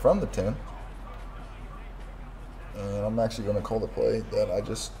and 10 from the 10. And I'm actually going to call the play that I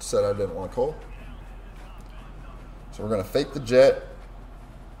just said I didn't want to call. So we're going to fake the jet,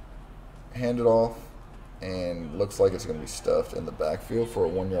 hand it off, and looks like it's going to be stuffed in the backfield for a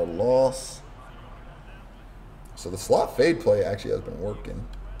 1-yard loss. So the slot fade play actually has been working.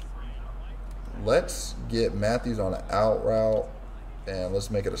 Let's get Matthews on an out route, and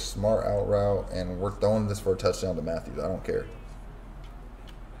let's make it a smart out route, and we're throwing this for a touchdown to Matthews. I don't care.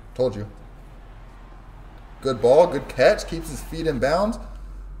 Told you. Good ball, good catch, keeps his feet in bounds.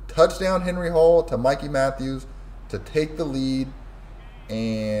 Touchdown Henry Hall to Mikey Matthews to take the lead,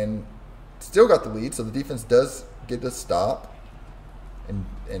 and still got the lead, so the defense does get to stop.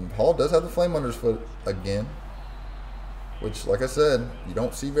 And Hall does have the flame under his foot again, which, like I said, you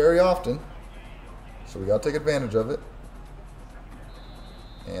don't see very often. So we got to take advantage of it.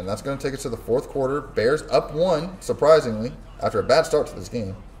 And that's going to take us to the fourth quarter. Bears up 1, surprisingly, after a bad start to this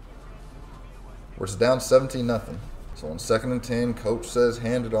game. We're just down 17-0. So on 2nd and 10, coach says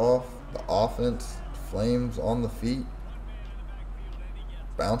hand it off. The offense, Flames on the feet.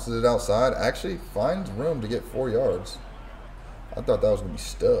 Bounces it outside. Actually finds room to get 4 yards. I thought that was going to be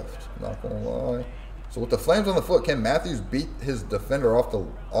stuffed, not going to lie. So with the Flames on the foot, can Matthews beat his defender off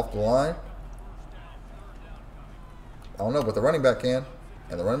the line? I don't know, but the running back can.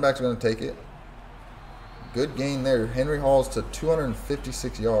 And the running back's going to take it. Good gain there. Henry Hall's to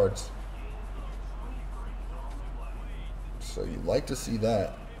 256 yards. So you like to see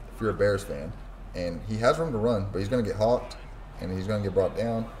that if you're a Bears fan. And he has room to run, but he's going to get hawked. And he's going to get brought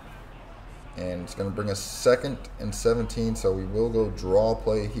down. And it's going to bring us 2nd and 17. So we will go draw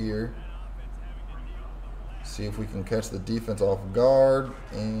play here. See if we can catch the defense off guard.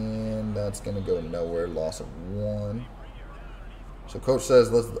 And that's going to go nowhere. Loss of 1. So coach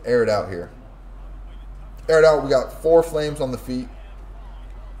says, let's air it out here. Air it out. We got 4 Flames on the feet.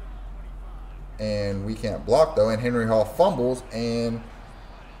 And we can't block, though. And Henry Hall fumbles. And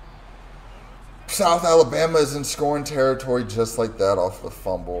South Alabama is in scoring territory just like that off the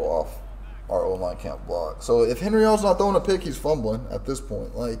fumble, off our O-line can't block. So if Henry Hall's not throwing a pick, he's fumbling at this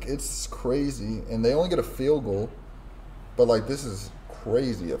point. Like, it's crazy. And they only get a field goal. But, like, this is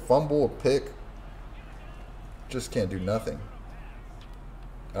crazy. A fumble, a pick, just can't do nothing.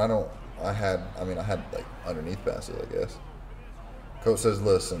 I had like underneath passes, I guess. Coach says,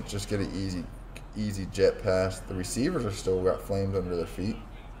 listen, just get an easy jet pass. The receivers are still got Flames under their feet.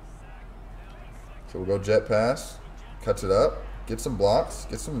 So we'll go jet pass, cuts it up, get some blocks,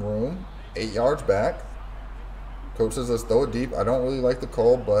 get some room, 8 yards back. Coach says, let's throw it deep. I don't really like the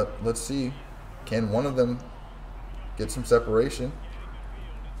call, but let's see. Can one of them get some separation?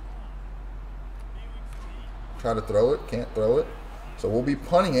 Try to throw it, can't throw it. So we'll be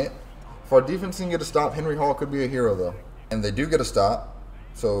punting it. If our defense can get a stop, Henry Hall could be a hero, though. And they do get a stop.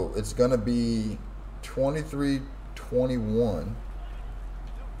 So it's going to be 23-21.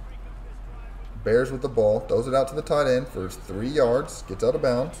 Bears with the ball. Throws it out to the tight end for 3 yards. Gets out of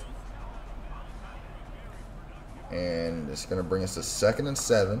bounds. And it's going to bring us to 2nd and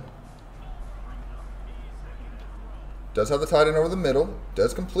 7. Does have the tight end over the middle.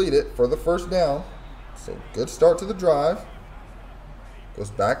 Does complete it for the first down. So good start to the drive. Goes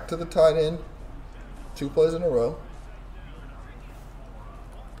back to the tight end. 2 plays in a row.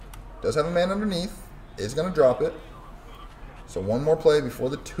 Does have a man underneath. Is going to drop it. So one more play before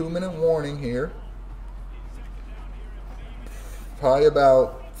the 2-minute warning here. Probably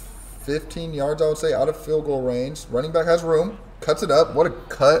about 15 yards, I would say, out of field goal range. Running back has room. Cuts it up. What a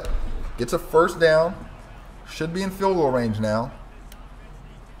cut. Gets a first down. Should be in field goal range now.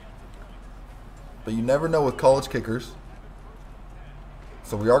 But you never know with college kickers.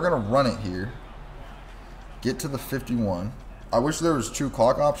 So we are going to run it here. Get to the 51. I wish there was true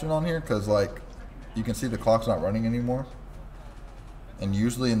clock option on here because, like, you can see the clock's not running anymore. And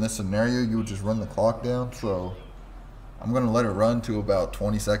usually in this scenario, you would just run the clock down. So I'm going to let it run to about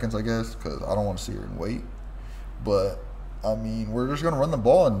 20 seconds, I guess, because I don't want to see her and wait. But, I mean, we're just going to run the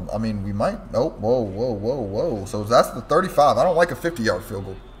ball. And, I mean, we might. Nope. Whoa. So that's the 35. I don't like a 50-yard field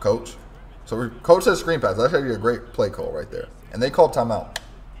goal, coach. So coach says screen pass. That's actually a great play call right there. And they called timeout.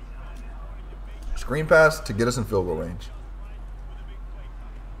 Screen pass to get us in field goal range.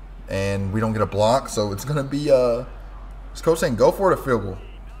 And we don't get a block, so it's going to be is coach saying go for it, a field goal?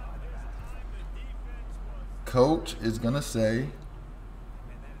 Coach is going to say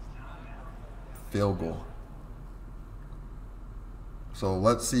field goal. So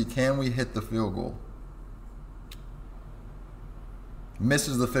let's see, can we hit the field goal?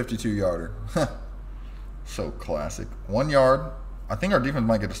 Misses the 52-yarder. So classic. 1 yard. I think our defense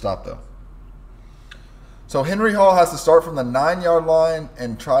might get a stop, though. So Henry Hall has to start from the 9-yard line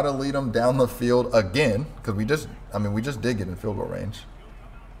and try to lead them down the field again, because we just did get in field goal range.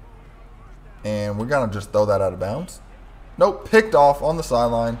 And we're going to just throw that out of bounds. Nope, picked off on the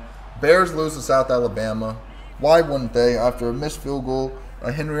sideline. Bears lose to South Alabama. Why wouldn't they? After a missed field goal,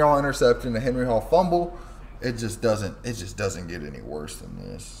 a Henry Hall interception, a Henry Hall fumble, it just doesn't get any worse than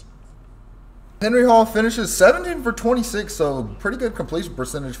this. Henry Hall finishes 17 for 26, so pretty good completion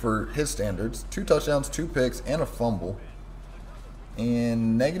percentage for his standards. 2 touchdowns, 2 picks, and a fumble.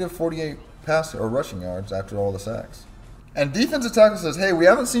 And negative 48 pass or rushing yards after all the sacks. And defensive tackle says, hey, we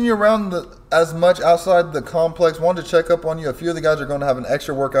haven't seen you around as much outside the complex. Wanted to check up on you. A few of the guys are going to have an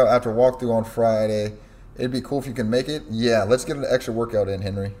extra workout after walkthrough on Friday. It'd be cool if you can make it. Yeah, let's get an extra workout in,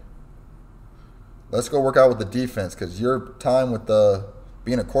 Henry. Let's go work out with the defense because your time with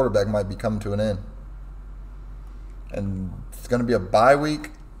being a quarterback might be coming to an end. And it's going to be a bye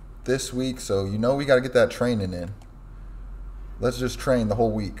week this week, so you know we got to get that training in. Let's just train the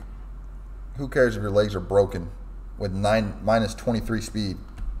whole week. Who cares if your legs are broken with minus 23 speed?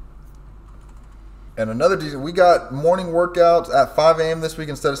 And another decent, we got morning workouts at 5 a.m. this week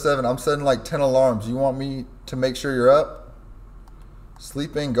instead of 7. I'm setting like 10 alarms. You want me to make sure you're up?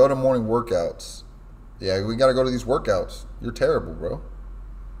 Sleep in, go to morning workouts. Yeah, we got to go to these workouts. You're terrible, bro.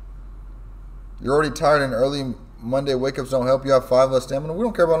 You're already tired and early Monday wake-ups don't help. You have 5 less stamina. We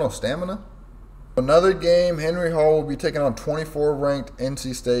don't care about no stamina. Another game, Henry Hall will be taking on 24th-ranked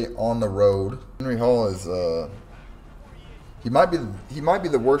NC State on the road. Henry Hall is he might be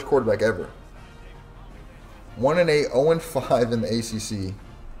the worst quarterback ever. 1-8, 0-5 in the ACC.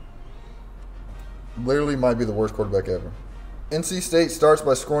 Literally might be the worst quarterback ever. NC State starts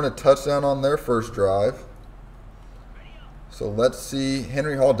by scoring a touchdown on their first drive. So let's see.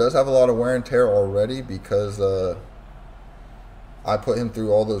 Henry Hall does have a lot of wear and tear already because I put him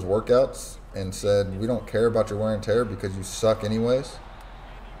through all those workouts and said, we don't care about your wear and tear because you suck anyways.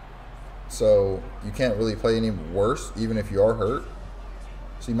 So you can't really play any worse even if you are hurt.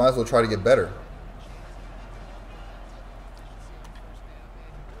 So you might as well try to get better.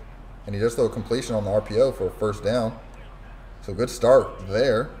 And he does throw a completion on the RPO for a first down. So good start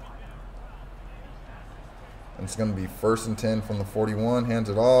there. And it's going to be 1st and 10 from the 41. Hands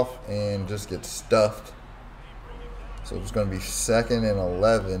it off and just gets stuffed. So it's going to be 2nd and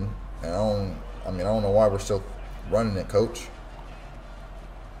 11. And I don't know why we're still running it, coach.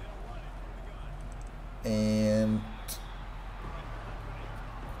 And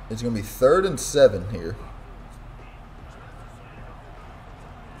it's going to be 3rd and 7 here.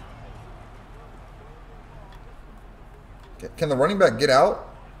 Can the running back get out?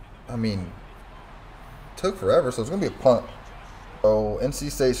 I mean, it took forever, so it's going to be a punt. So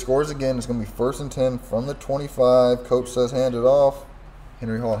NC State scores again. It's going to be 1st and 10 from the 25. Coach says hand it off.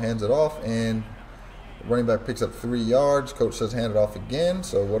 Henry Hall hands it off, and the running back picks up 3 yards. Coach says hand it off again.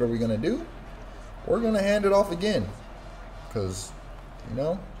 So what are we going to do? We're going to hand it off again because, you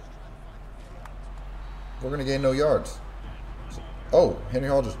know, we're going to gain no yards. Oh, Henry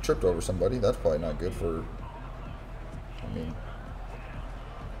Hall just tripped over somebody. That's probably not good for...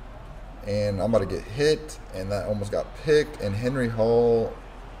 and I'm about to get hit, and that almost got picked. And Henry Hall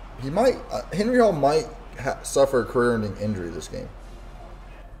might suffer a career-ending injury this game.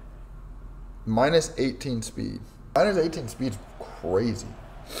 Minus 18 speed. Minus 18 speed is crazy.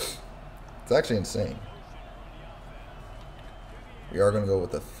 It's actually insane. We are going to go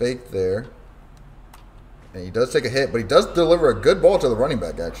with a fake there. And he does take a hit, but he does deliver a good ball to the running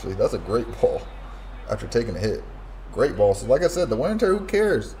back, actually. That's a great ball after taking a hit. Great ball. So like I said, the wear and tear, who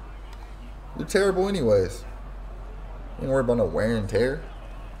cares? You're terrible anyways. You ain't worry about no wear and tear.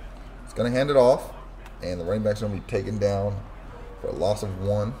 It's going to hand it off. And the running back's going to be taken down for a loss of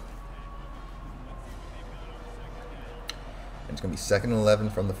 1. And it's going to be 2nd and 11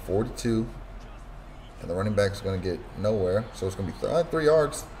 from the 42. And the running back's going to get nowhere. So it's going to be 3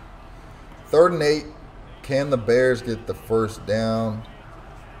 yards. 3rd and 8. Can the Bears get the first down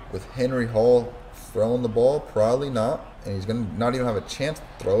with Henry Hall throwing the ball? Probably not. And he's going to not even have a chance to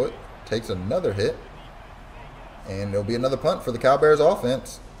throw it. Takes another hit. And it'll be another punt for the Cowbears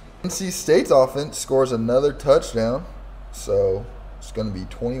offense. NC State's offense scores another touchdown. So it's going to be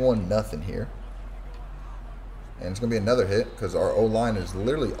 21-0 here. And it's going to be another hit because our O-line is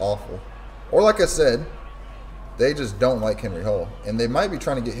literally awful. Or like I said, they just don't like Henry Hall. And they might be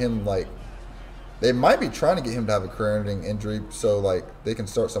trying to get him to have a career-ending injury so like they can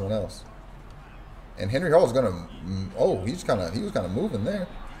start someone else. And Henry Hall is going to, he was kind of moving there.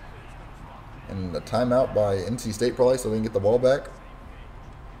 And a timeout by NC State probably so they can get the ball back.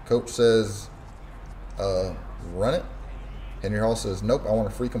 Coach says, run it. Henry Hall says, nope, I want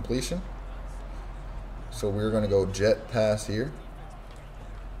a free completion. So we're going to go jet pass here.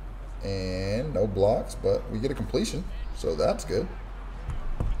 And no blocks, but we get a completion. So that's good.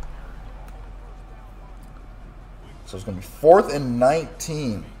 So it's going to be 4th and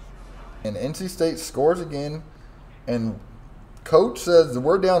 19. And NC State scores again. And coach says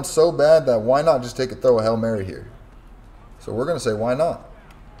we're down so bad that why not just throw a Hail Mary here? So we're going to say why not?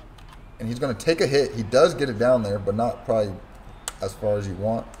 And he's going to take a hit. He does get it down there, but not probably as far as you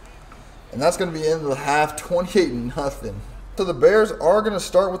want. And that's going to be into the half, 28-0. So the Bears are going to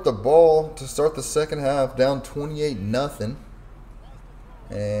start with the ball to start the second half, down 28-0.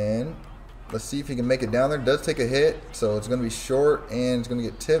 And let's see if he can make it down there. Does take a hit, so it's going to be short, and it's going to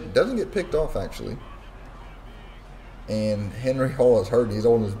get tipped. Doesn't get picked off, actually. And Henry Hall is hurting. He's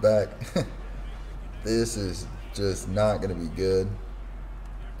holding his back. This is just not going to be good.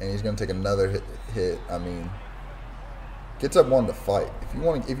 And he's going to take another hit. I mean, gets up one to fight.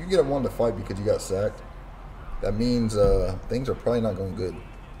 If you get up one to fight because you got sacked, that means things are probably not going good.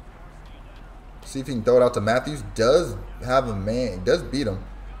 See if he can throw it out to Matthews. Does have a man. He does beat him.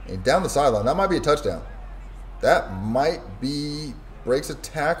 And down the sideline. That might be a touchdown. That might be. Breaks a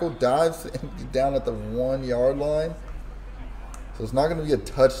tackle. Dives down at the 1-yard line. So it's not going to be a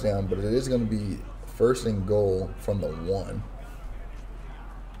touchdown, but it is going to be 1st and goal from the 1.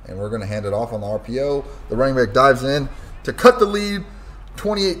 And we're going to hand it off on the RPO. The running back dives in to cut the lead,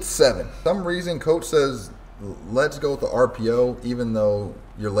 28-7. For some reason, coach says, let's go with the RPO, even though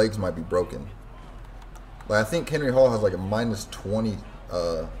your legs might be broken. Like, I think Henry Hall has like a -20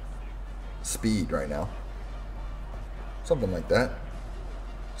 speed right now. Something like that.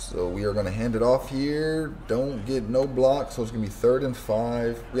 So we are going to hand it off here. Don't get no blocks, so it's going to be 3rd and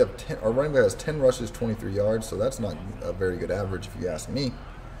 5. We have 10. Our running back has 10 rushes, 23 yards, so that's not a very good average if you ask me.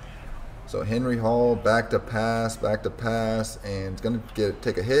 So Henry Hall back to pass, and it's going to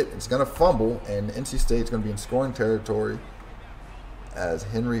take a hit. It's going to fumble, and NC State's going to be in scoring territory as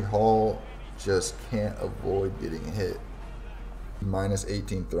Henry Hall just can't avoid getting hit.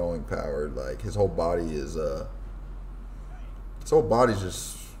 -18 throwing power. Like, his whole body is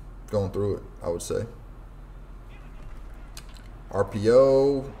just going through it, I would say.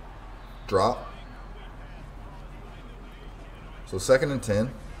 RPO, drop. So 2nd and 10.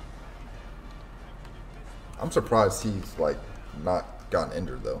 I'm surprised he's like not gotten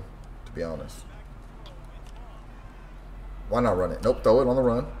injured though, to be honest. Why not run it? Nope, throw it on the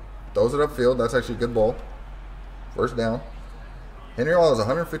run. Throws it upfield. That's actually a good ball. 1st down. Henry Hall has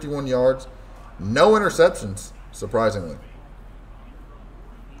 151 yards. No interceptions, surprisingly.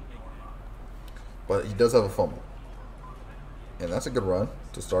 But he does have a fumble. And that's a good run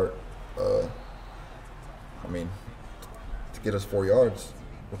to start. I mean, to get us 4 yards,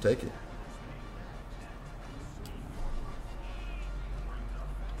 we'll take it.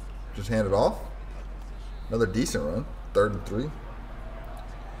 Just hand it off. Another decent run. 3rd and 3.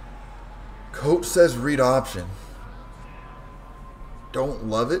 Coach says read option. Don't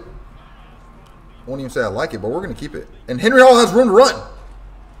love it. Won't even say I like it, but we're going to keep it. And Henry Hall has room to run.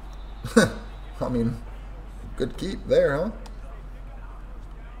 I mean, good keep there, huh?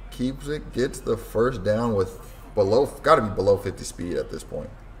 Keeps it, gets the 1st down with got to be below 50 speed at this point.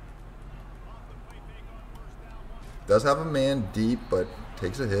 Does have a man deep, but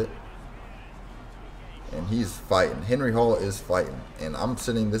takes a hit. And he's fighting. Henry Hall is fighting. And I'm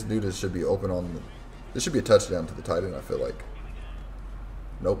sitting, this dude should be open on the, this should be a touchdown to the tight end, I feel like.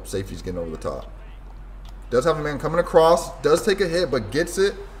 Nope, safety's getting over the top. Does have a man coming across. Does take a hit, but gets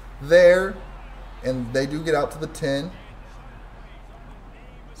it there. And they do get out to the 10.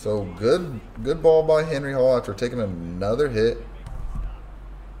 So good ball by Henry Hall after taking another hit.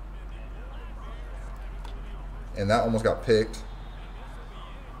 And that almost got picked.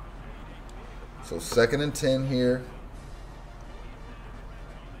 So 2nd and 10 here.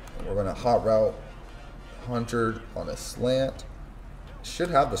 And we're going to hot route Hunter on a slant. Should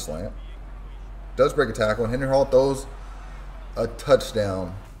have the slant. Does break a tackle. And Henry Hall throws a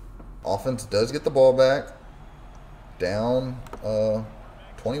touchdown. Offense does get the ball back. Down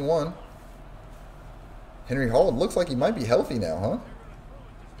 21. Henry Hall looks like he might be healthy now, huh?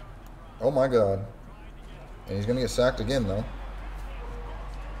 Oh my God. And he's going to get sacked again, though.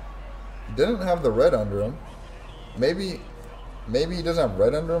 He didn't have the red under him. Maybe he doesn't have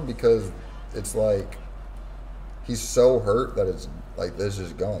red under him because it's like he's so hurt that it's like this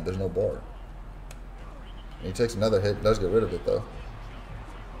is gone. There's no bar. And he takes another hit. Does get rid of it, though.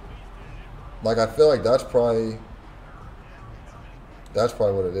 Like, I feel like that's probably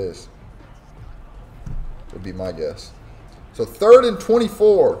what it is. Would be my guess. So 3rd and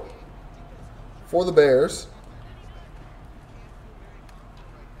 24 for the Bears.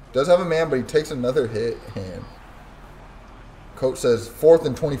 Does have a man, but he takes another hit. And coach says 4th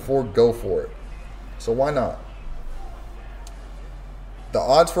and 24, go for it. So why not? The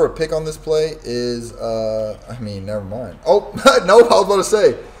odds for a pick on this play is, I mean, never mind. Oh, no, I was about to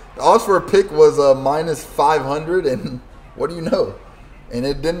say. The odds for a pick was minus 500, and what do you know? And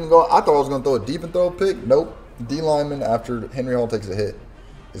it didn't go. I thought I was going to throw a deep and throw a pick. Nope. D lineman, after Henry Hall takes a hit,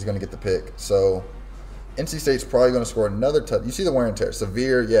 is going to get the pick. So NC State's probably going to score another touch. You see the wear and tear.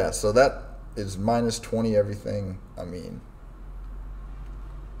 Severe, yeah. So that is minus 20 everything. I mean,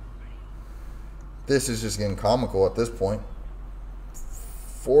 this is just getting comical at this point.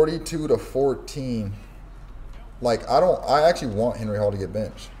 42-14. Like, I actually want Henry Hall to get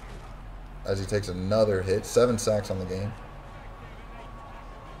benched as he takes another hit. 7 sacks on the game.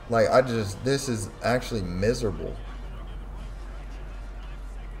 Like, this is actually miserable.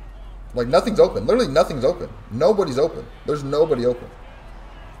 Like, nothing's open. Literally nothing's open. Nobody's open. There's nobody open.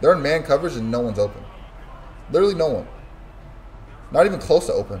 They're in man coverage and no one's open. Literally no one. Not even close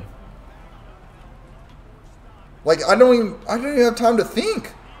to open. Like, I don't even have time to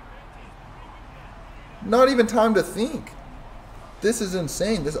think. Not even time to think. This is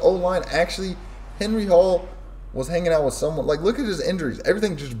insane. This O-line actually, Henry Hall was hanging out with someone. Like, look at his injuries.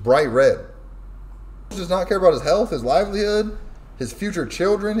 Everything just bright red. He does not care about his health, his livelihood, his future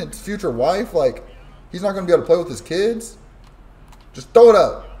children, his future wife. Like, he's not going to be able to play with his kids. Just throw it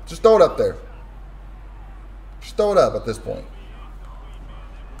up. Just throw it up there. Just throw it up at this point.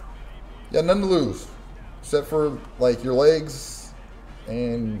 Yeah, nothing to lose. Except for, like, your legs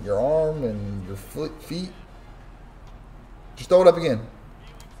and your arm and your feet. Just throw it up again.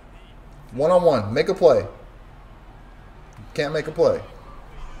 One-on-one. Make a play. Can't make a play.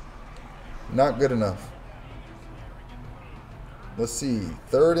 Not good enough. Let's see.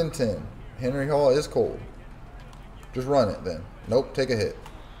 3rd and 10. Henry Hall is cold. Just run it then. Nope, take a hit.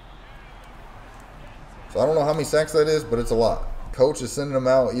 So I don't know how many sacks that is, but it's a lot. Coach is sending them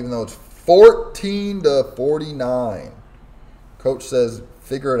out even though it's 14-49. Coach says,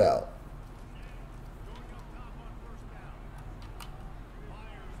 figure it out.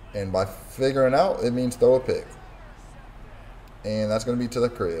 And by figuring out, it means throw a pick. And that's going to be to the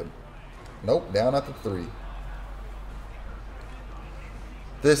crib. Nope, down at the 3.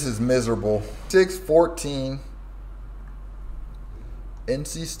 This is miserable. 6-14.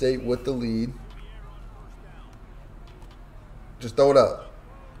 NC State with the lead. Just throw it up.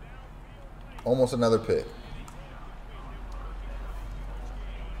 Almost another pick.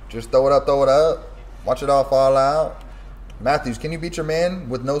 Just throw it up, throw it up. Watch it all fall out. Matthews, can you beat your man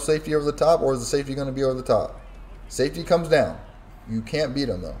with no safety over the top, or is the safety going to be over the top? Safety comes down. You can't beat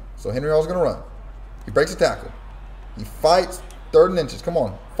him, though. So Henry Hall's going to run. He breaks a tackle. He fights 3rd and inches. Come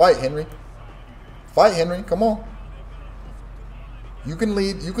on. Fight, Henry. Fight, Henry. Come on. You can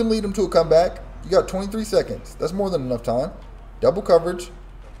lead him to a comeback. You got 23 seconds. That's more than enough time. Double coverage.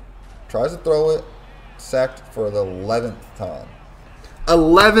 Tries to throw it. Sacked for the 11th time.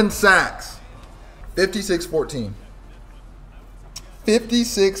 11 sacks. 56-14.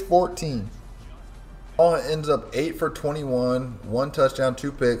 56-14. All ends up 8 for 21. 1 touchdown,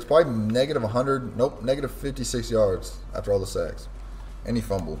 2 picks. Probably negative 100. Nope, negative 56 yards after all the sacks. And he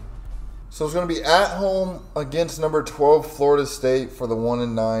fumbled. So it's going to be at home against number 12 Florida State for the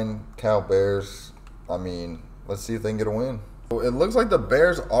 1-9 Cal Bears. I mean, let's see if they can get a win. It looks like the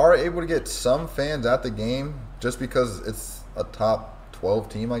Bears are able to get some fans at the game just because it's a top 12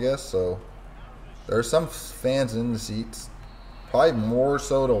 team, I guess. So there are some fans in the seats. Probably more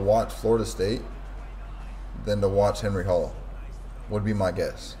so to watch Florida State than to watch Henry Hall, would be my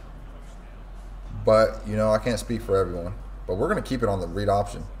guess. But, you know, I can't speak for everyone. But we're going to keep it on the read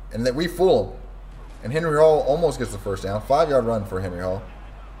option. And that we fool him. And Henry Hall almost gets the first down. 5-yard run for Henry Hall.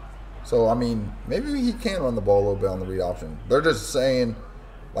 So, I mean, maybe he can run the ball a little bit on the read option. They're just saying,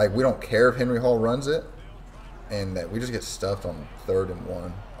 like, we don't care if Henry Hall runs it. And that we just get stuffed on 3rd and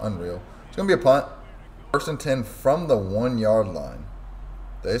 1. Unreal. It's going to be a punt. 1st and 10 from the 1-yard line.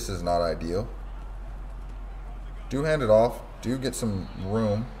 This is not ideal. Do hand it off. Do get some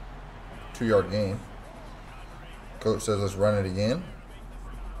room. 2-yard gain. Coach says let's run it again.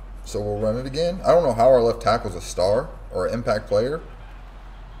 So we'll run it again. I don't know how our left tackle's a star or an impact player,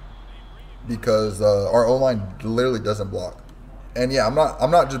 because our O-line literally doesn't block. And yeah, I'm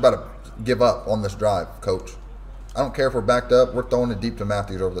not just about to give up on this drive, Coach. I don't care if we're backed up. We're throwing it deep to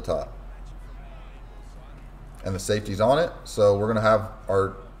Matthews over the top. And the safety's on it, so we're going to have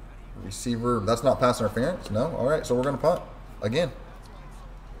our receiver. That's not pass interference, no? All right, so we're going to punt again.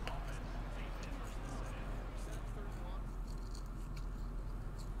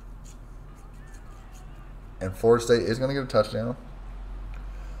 And Florida State is going to get a touchdown.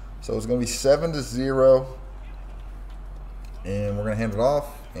 So it's going to be 7-0. And we're going to hand it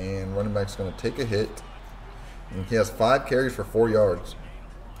off. And running back's going to take a hit. And he has 5 carries for 4 yards.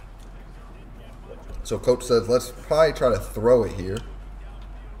 So coach says, let's probably try to throw it here.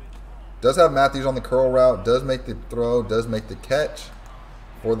 Does have Matthews on the curl route. Does make the throw. Does make the catch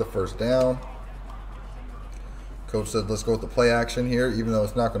for the first down. Coach said, let's go with the play action here, even though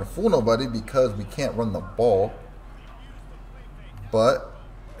it's not going to fool nobody because we can't run the ball. But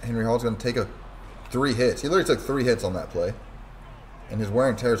Henry Hall's going to take 3 hits. He literally took 3 hits on that play. And his wear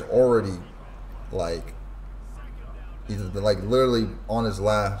and tear is already like, he's like literally on his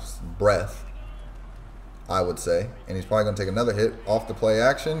last breath, I would say. And he's probably going to take another hit off the play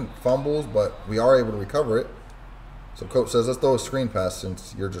action, fumbles, but we are able to recover it. So coach says, let's throw a screen pass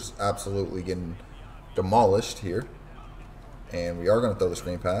since you're just absolutely getting demolished here. And we are going to throw the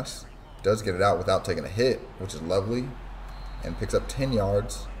screen pass. Does get it out without taking a hit, which is lovely. And picks up 10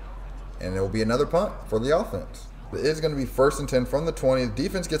 yards. And it will be another punt for the offense. It is going to be 1st and 10 from the 20. The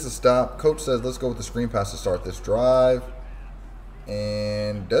defense gets a stop. Coach says, let's go with the screen pass to start this drive.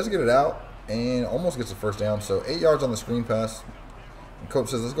 And does get it out. And almost gets a first down. So 8 yards on the screen pass. And coach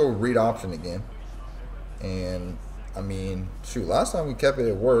says, let's go read option again. And, I mean, shoot, last time we kept it,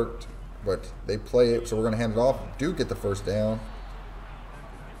 it worked. But they play it, so we're going to hand it off. Do get the first down.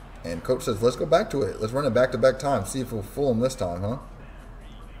 And coach says, let's go back to it. Let's run it back-to-back time. See if we'll fool them this time, huh?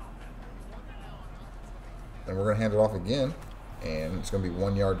 And we're going to hand it off again. And it's going to be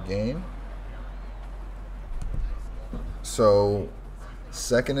 1 yard gain. So,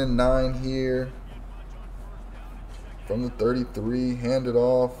 2nd and 9 here. From the 33, hand it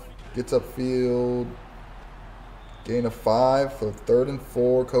off. Gets upfield. Gain of 5 for 3rd and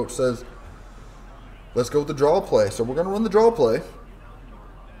 4. Coach says, let's go with the draw play. So we're going to run the draw play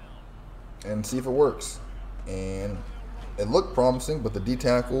and see if it works. And it looked promising, but the D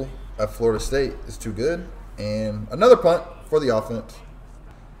tackle at Florida State is too good. And another punt for the offense.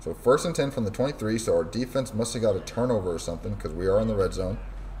 So 1st and 10 from the 23. So our defense must have got a turnover or something because we are in the red zone.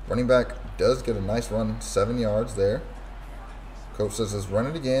 Running back does get a nice run, 7 yards there. Coach says, let's run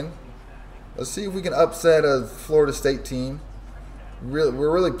it again. Let's see if we can upset a Florida State team. We're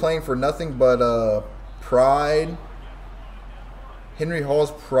really playing for nothing but pride. Henry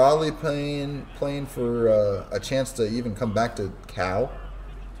Hall's probably playing for a chance to even come back to Cal.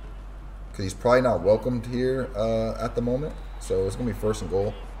 Because he's probably not welcomed here at the moment. So it's going to be 1st and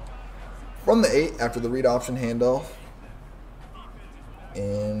goal. From the 8 after the read option handoff.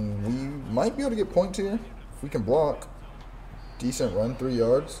 And we might be able to get points here if we can block. Decent run, 3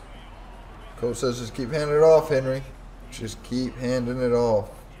 yards. Coach says, just keep handing it off, Henry. Just keep handing it off.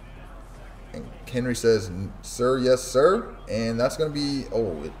 And Henry says, sir, yes, sir. And that's going to be,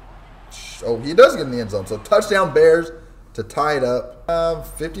 he does get in the end zone. So touchdown Bears to tie it up.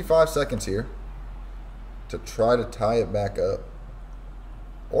 55 seconds here to try to tie it back up.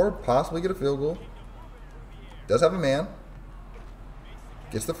 Or possibly get a field goal. Does have a man.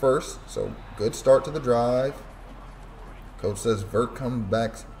 Gets the first. So good start to the drive. Coach says, vert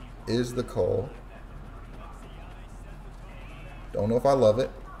comeback is the call. Don't know if I love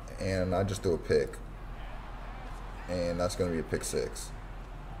it. And I just threw a pick. And that's going to be a pick 6.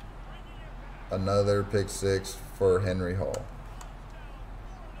 Another pick 6 for Henry Hall.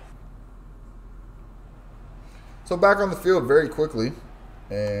 So back on the field very quickly.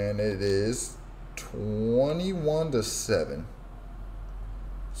 And it is 21-7.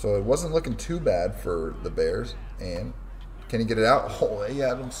 So it wasn't looking too bad for the Bears. And can he get it out? Oh, he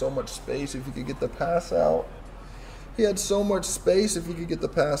had him so much space if he could get the pass out. He had so much space if he could get the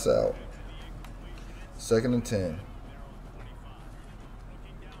pass out. 2nd and 10.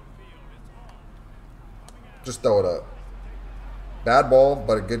 Just throw it up. Bad ball,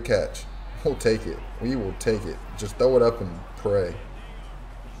 but a good catch. We'll take it. We will take it. Just throw it up and pray.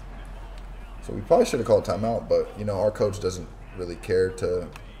 So we probably should have called timeout, but, you know, our coach doesn't really care to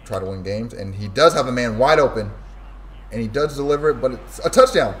try to win games. And he does have a man wide open. And he does deliver it, but it's a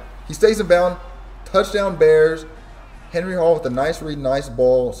touchdown. He stays in bound. Touchdown Bears. Henry Hall with a nice read, nice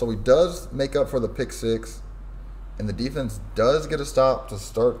ball. So he does make up for the pick 6. And the defense does get a stop to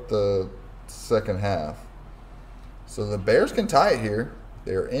start the second half. So the Bears can tie it here.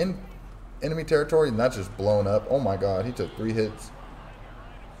 They're in enemy territory, and that's just blown up. Oh, my God. He took 3 hits.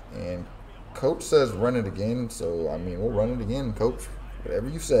 And coach says run it again. So, I mean, we'll run it again, coach. Whatever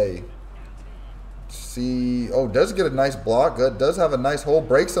you say. Does get a nice block. Good. Does have a nice hole.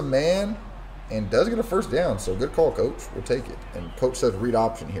 Breaks a man. And does get a first down. So good call, coach. We'll take it. And coach says read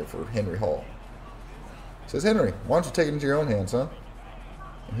option here for Henry Hall. Says, Henry, why don't you take it into your own hands, huh?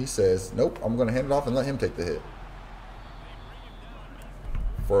 And he says, nope, I'm going to hand it off and let him take the hit.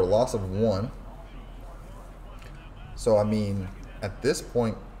 For a loss of 1. So, I mean, at this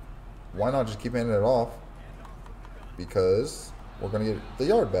point, why not just keep handing it off? Because we're going to get the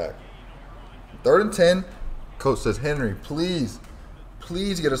yard back. 3rd and 10. Coach says, Henry, please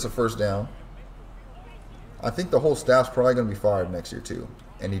get us a first down. I think the whole staff's probably going to be fired next year too.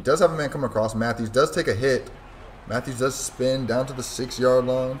 And he does have a man coming across. Matthews does take a hit. Matthews does spin down to the 6-yard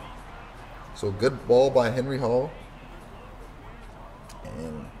line. So good ball by Henry Hall.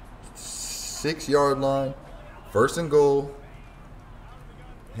 And 6-yard line. 1st and goal.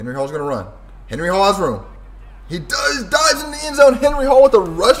 Henry Hall's going to run. Henry Hall has room. He dives in the end zone. Henry Hall with a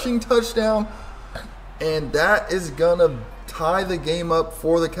rushing touchdown. And that is going to tie the game up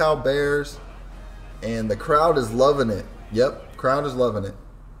for the Cal Bears. And the crowd is loving it. Yep, crowd is loving it.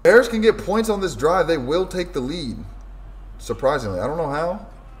 Bears can get points on this drive. They will take the lead. Surprisingly. I don't know how.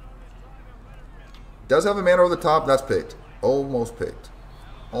 Does have a man over the top. That's picked. Almost picked.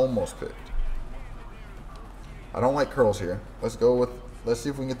 Almost picked. I don't like curls here. Let's see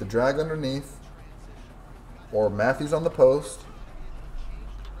if we can get the drag underneath. Or Matthews on the post.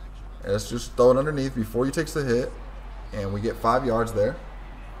 And let's just throw it underneath before he takes the hit. And we get 5 yards there.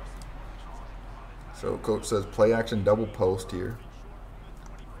 So coach says play action double post here.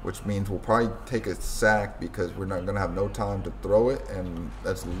 Which means we'll probably take a sack because we're not going to have no time to throw it. And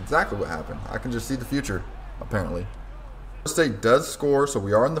that's exactly what happened. I can just see the future, apparently. State does score, so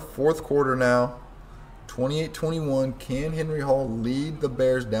we are in the 4th quarter now. 28-21. Can Henry Hall lead the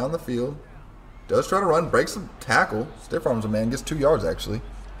Bears down the field? Does try to run, breaks the tackle. Stiff arms a man, gets 2 yards actually.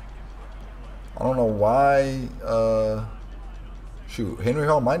 I don't know why. Shoot, Henry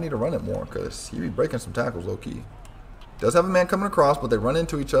Hall might need to run it more because he be breaking some tackles low key. Does have a man coming across, but they run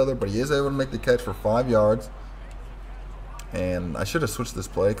into each other. But he is able to make the catch for 5 yards. And I should have switched this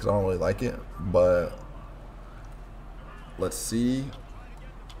play because I don't really like it. But let's see.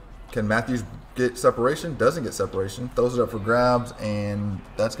 Can Matthews get separation? Doesn't get separation. Throws it up for grabs, and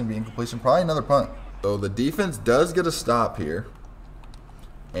that's going to be incompletion. Probably another punt. So the defense does get a stop here.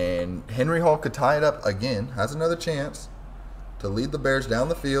 And Henry Hall could tie it up again. Has another chance to lead the Bears down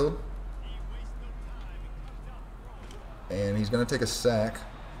the field. And he's going to take a sack.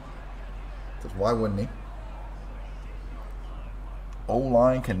 Because why wouldn't he?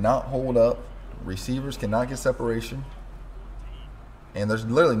 O-line cannot hold up. Receivers cannot get separation. And there's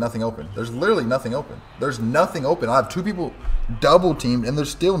literally nothing open. There's literally nothing open. There's nothing open. I have 2 people double teamed, and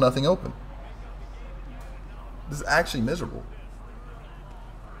there's still nothing open. This is actually miserable.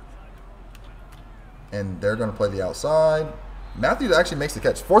 And they're going to play the outside. Matthews actually makes the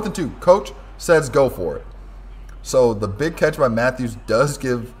catch. 4th and 2. Coach says go for it. So the big catch by Matthews does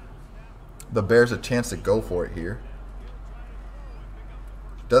give the Bears a chance to go for it here.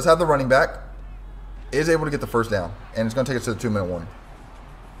 Does have the running back. Is able to get the first down. And it's going to take us to the 2-minute warning.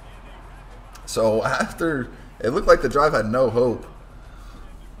 So after it looked like the drive had no hope,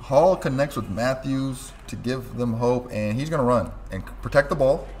 Hall connects with Matthews to give them hope. And he's going to run and protect the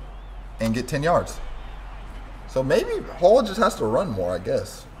ball and get 10 yards. So maybe Hall just has to run more, I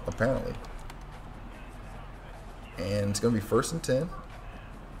guess, apparently. And it's going to be 1st and 10.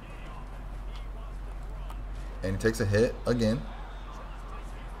 And he takes a hit again.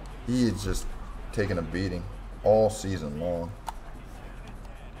 He is just taking a beating all season long.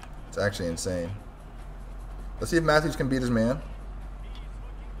 It's actually insane. Let's see if Matthews can beat his man.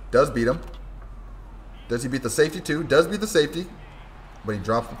 Does beat him. Does he beat the safety too? Does beat the safety. But he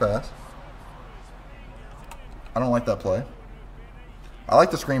drops the pass. I don't like that play. I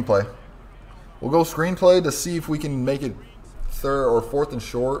like the screenplay. We'll go screenplay to see if we can make it 3rd or 4th and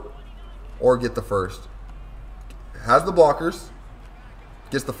short or get the first. Has the blockers.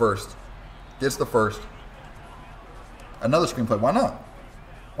 Gets the first. Gets the first. Another screenplay. Why not?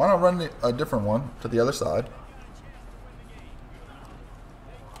 Why not run a different one to the other side?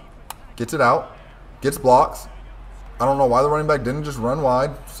 Gets it out. Gets blocks. I don't know why the running back didn't just run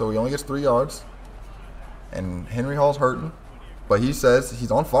wide, so he only gets 3 yards. And Henry Hall's hurting. But he says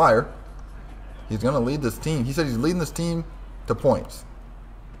he's on fire. He's going to lead this team. He said he's leading this team to points.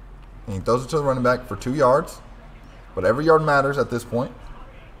 And he throws it to the running back for 2 yards. But every yard matters at this point.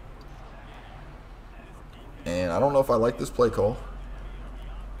 And I don't know if I like this play call.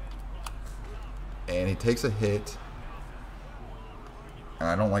 And he takes a hit. And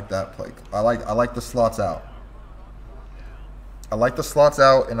I don't like that play. I like the slots out. I like the slots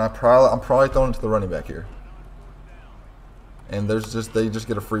out, and I'm probably throwing it to the running back here. And they just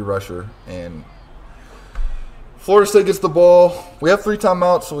get a free rusher, and Florida State gets the ball. We have 3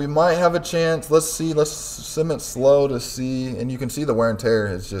 timeouts, so we might have a chance. Let's see. Let's sim it slow to see, and you can see the wear and tear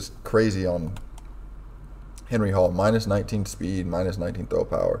is just crazy on Henry Hall. Minus 19 speed, minus 19 throw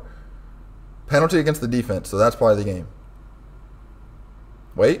power. Penalty against the defense, so that's probably the game.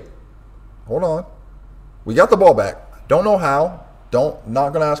 Wait, hold on. We got the ball back. Don't know how.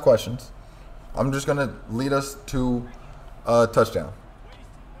 Not gonna ask questions. I'm just going to lead us to a touchdown.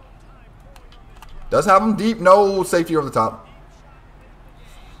 Does have him deep. No safety over the top.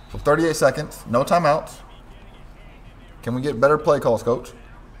 So 38 seconds. No timeouts. Can we get better play calls, coach?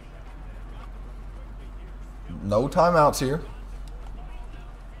 No timeouts here.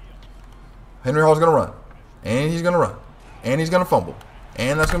 Henry Hall's going to run. And he's going to run. And he's going to fumble.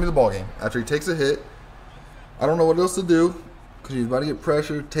 And that's going to be the ball game. After he takes a hit, I don't know what else to do because he's about to get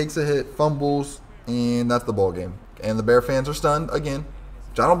pressure, takes a hit, fumbles, and that's the ball game. And the Bear fans are stunned again,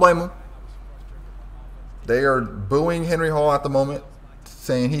 which I don't blame them. They are booing Henry Hall at the moment,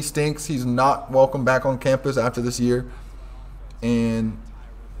 saying he stinks. He's not welcome back on campus after this year. And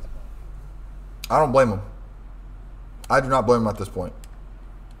I don't blame them. I do not blame them at this point.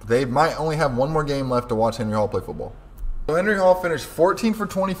 They might only have one more game left to watch Henry Hall play football. So Henry Hall finished 14 for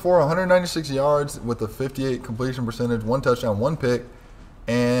 24, 196 yards with a 58 completion percentage, 1 touchdown, 1 pick,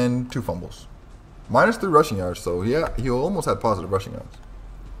 and 2 fumbles. Minus 3 rushing yards, so yeah, he almost had positive rushing yards.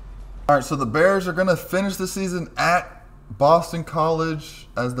 All right, so the Bears are going to finish the season at Boston College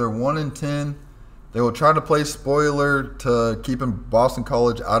as they're 1-10. They will try to play spoiler to keep Boston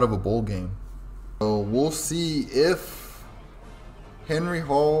College out of a bowl game. So we'll see if Henry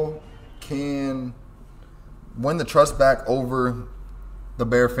Hall can win the trust back over the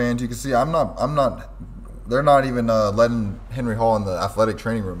Bear fans. You can see they're not even letting Henry Hall in the athletic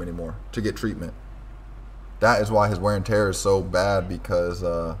training room anymore to get treatment. That is why his wear and tear is so bad, because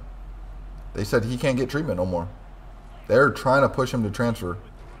they said he can't get treatment no more. They're trying to push him to transfer,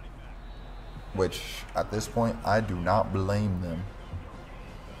 which at this point I do not blame them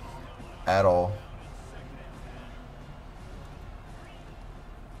at all.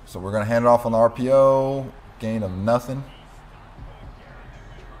 So we're going to hand it off on the RPO. Gain of nothing.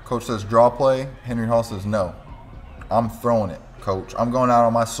 Coach says draw play. Henry Hall says no. I'm throwing it, coach. I'm going out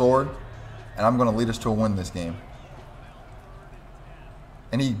on my sword, and I'm going to lead us to a win this game.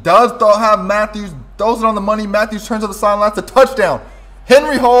 And he does have Matthews. Throws it on the money. Matthews turns to the sideline. That's a touchdown.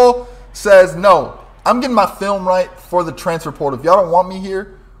 Henry Hall says no. I'm getting my film right for the transfer portal. If y'all don't want me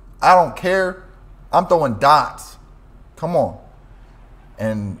here, I don't care. I'm throwing dots. Come on.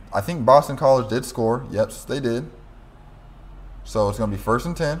 And I think Boston College did score. Yep, they did. So it's going to be 1st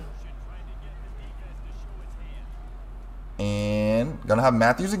and 10. And going to have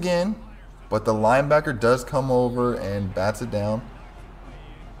Matthews again. But the linebacker does come over and bats it down.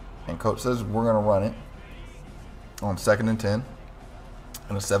 And coach says we're going to run it on 2nd and 10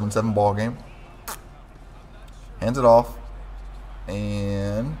 in a 7-7 ball game. Hands it off.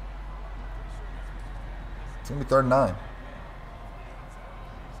 And it's going to be 3rd and 9.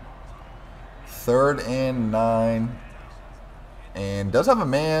 3rd and 9, and does have a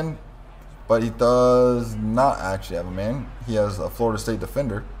man, but he does not actually have a man. He has a Florida State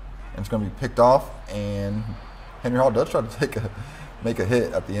defender, and it's going to be picked off, and Henry Hall does try to make a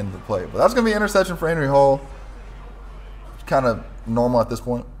hit at the end of the play. But that's going to be an interception for Henry Hall. It's kind of normal at this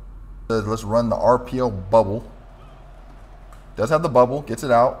point. Let's run the RPO bubble. Does have the bubble, gets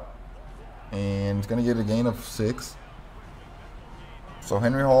it out, and it's going to get a gain of 6. So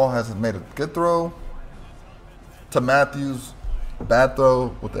Henry Hall has made a good throw to Matthews, bad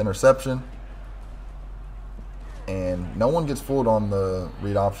throw with the interception, and no one gets fooled on the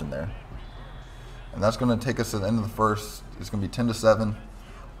read option there. And that's going to take us to the end of the first. It's going to be 10-7,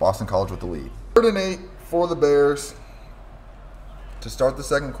 Boston College with the lead. 3rd and 8 for the Bears to start the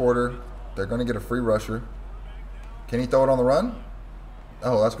second quarter. They're going to get a free rusher. Can he throw it on the run?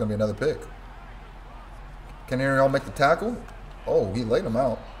 Oh, that's going to be another pick. Can Henry Hall make the tackle? Oh, he laid him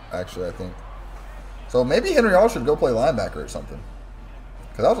out, actually, I think. So maybe Henry Hall should go play linebacker or something,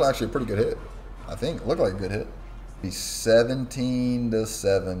 because that was actually a pretty good hit. I think it looked like a good hit. He's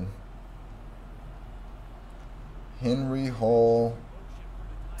 17-7. Henry Hall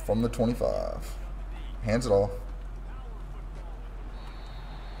from the 25. Hands it off.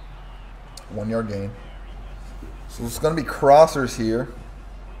 1 yard gain. So it's going to be crossers here.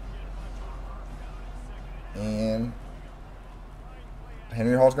 And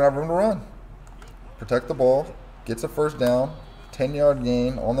Henry Hall's going to have room to run. Protect the ball. Gets a first down. 10-yard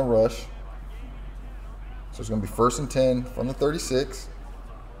gain on the rush. So it's going to be 1st and 10 from the 36.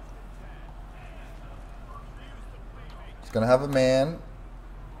 It's going to have a man.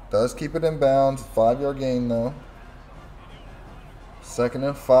 Does keep it in bounds. 5-yard gain though. 2nd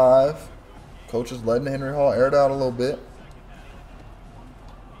and 5. Coach is letting Henry Hall air it out a little bit.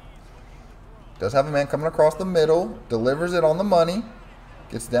 Does have a man coming across the middle. Delivers it on the money.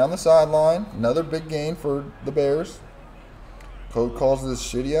 Gets down the sideline. Another big gain for the Bears. Coach calls this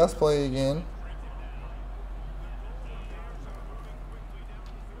shitty-ass play again.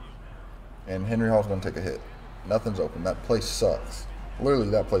 And Henry Hall's going to take a hit. Nothing's open. That place sucks. Literally,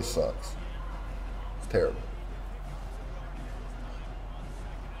 that place sucks. It's terrible.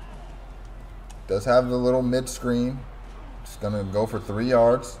 Does have the little mid-screen. It's going to go for 3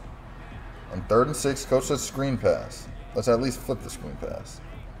 yards. On 3rd and 6, coach says screen pass. Let's at least flip the screen pass.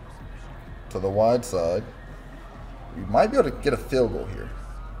 To the wide side. We might be able to get a field goal here.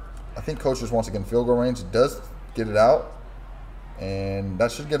 I think coach just wants to get in field goal range. Does get it out. And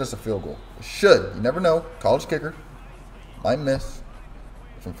that should get us a field goal. It should. You never know. College kicker. Might miss.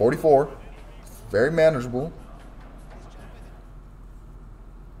 From 44. Very manageable.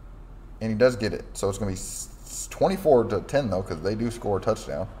 And he does get it. So it's going to be 24-10 though, because they do score a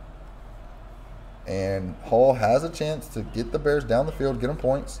touchdown. And Hall has a chance to get the Bears down the field, get them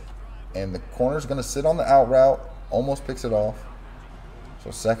points. And the corner's going to sit on the out route. Almost picks it off. So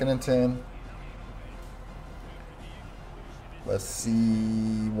 2nd and 10. Let's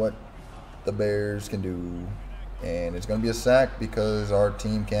see what the Bears can do. And it's going to be a sack because our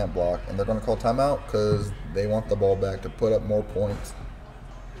team can't block. And they're going to call timeout because they want the ball back to put up more points.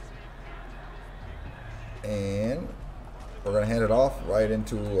 And we're going to hand it off right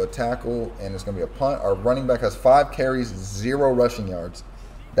into a tackle. And it's going to be a punt. Our running back has 5 carries, 0 rushing yards.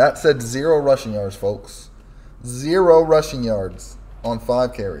 That said 0 rushing yards, folks. 0 rushing yards on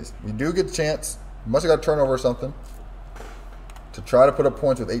 5 carries. We do get a chance. Must have got a turnover or something. To try to put up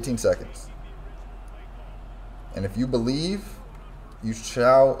points with 18 seconds. And if you believe, you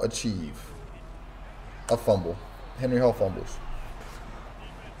shall achieve. A fumble. Henry Hall fumbles.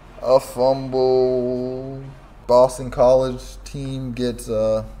 A fumble. Boston College team gets,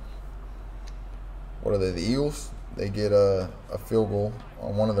 what are they, the Eagles? They get a field goal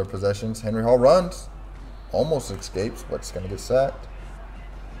on one of their possessions. Henry Hall runs. Almost escapes, but it's going to get sacked.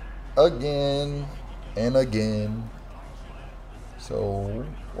 Again and again. So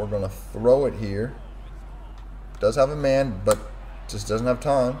we're going to throw it here. Does have a man, but just doesn't have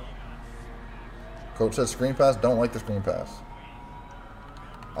time. Coach says screen pass. Don't like the screen pass.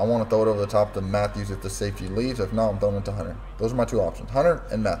 I want to throw it over the top to Matthews if the safety leaves. If not, I'm throwing it to Hunter. Those are my 2 options. Hunter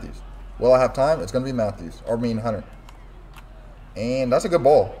and Matthews. Will I have time? It's going to be Matthews. Or Hunter. And that's a good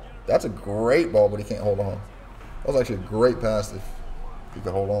ball. That's a great ball, but he can't hold on. That was actually a great pass if he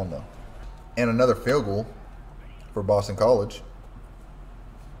could hold on, though. And another field goal for Boston College.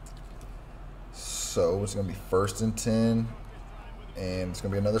 So it's going to be 1st and 10, and it's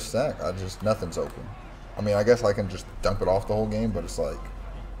going to be another sack. Nothing's open. I mean, I guess I can just dump it off the whole game, but it's like,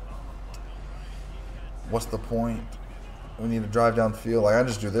 what's the point? We need to drive down the field. Like, I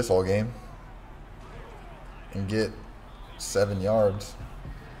just do this all game and get 7 yards.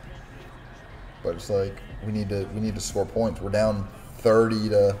 But it's like, we need to score points. We're down 30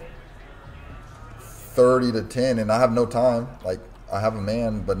 to 10, and I have no time. Like, I have a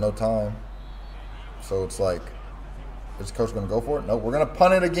man, but no time. So it's like, is coach going to go for it? No, we're going to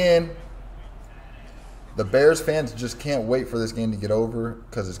punt it again. The Bears fans just can't wait for this game to get over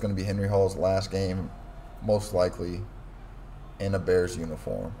because it's going to be Henry Hall's last game, most likely in a Bears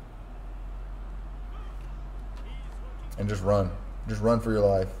uniform. And just run. Just run for your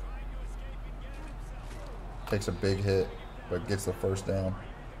life. Takes a big hit, but gets the 1st down.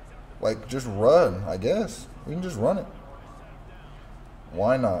 Like, just run, I guess. We can just run it.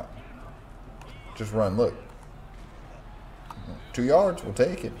 Why not? Just run. Look. 2 yards. We'll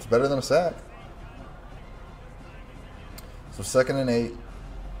take it. It's better than a sack. So 2nd and 8.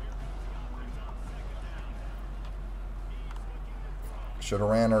 Should have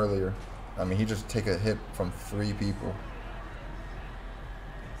ran earlier. I mean, he just take a hit from 3 people.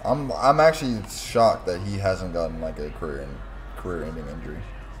 I'm actually shocked that he hasn't gotten like a career-ending injury.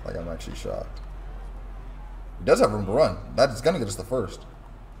 Like, I'm actually shocked. He does have room to run. That's gonna get us the 1st.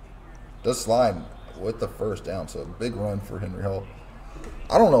 Does slide with the 1st down, so a big run for Henry Hall.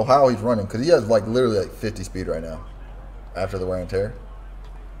 I don't know how he's running because he has like literally like 50 speed right now after the wear and tear.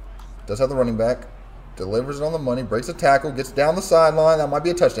 Does have the running back, delivers it on the money, breaks a tackle, gets down the sideline. That might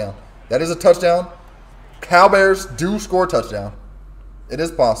be a touchdown. That is a touchdown. Cal Bears do score a touchdown. It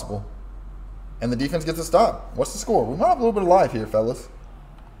is possible. And the defense gets a stop. What's the score? We might have a little bit of life here, fellas.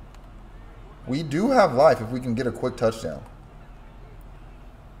 We do have life if we can get a quick touchdown.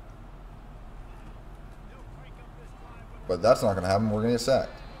 But that's not going to happen. We're going to get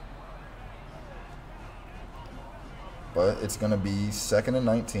sacked. But it's going to be 2nd and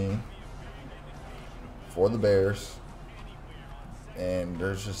 19 for the Bears. And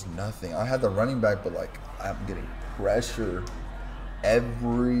there's just nothing. I had the running back, but like, I'm getting pressure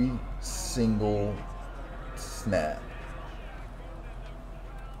every single snap.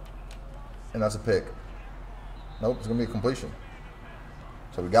 And that's a pick. Nope, it's going to be a completion.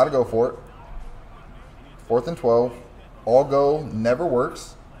 So we got to go for it. 4th and 12. All go never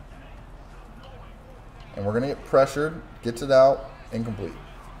works. And we're going to get pressured. Gets it out. Incomplete.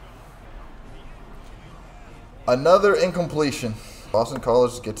 Another incompletion. Boston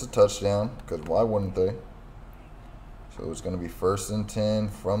College gets a touchdown, because why wouldn't they? So it's going to be 1st and 10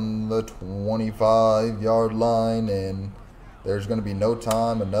 from the 25-yard line, and there's going to be no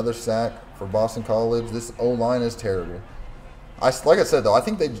time. Another sack for Boston College. This O-line is terrible. Like I said, though, I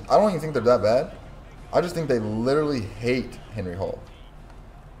don't even think they're that bad. I just think they literally hate Henry Hall.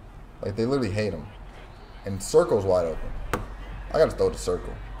 Like, they literally hate him. And circle's wide open. I got to throw it to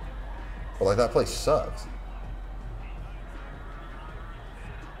circle. But, like, that play sucks.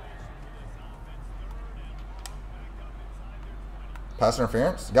 Pass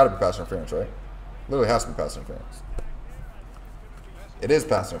interference? Got to be pass interference, right? Literally has to be pass interference. It is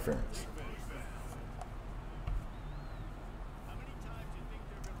pass interference.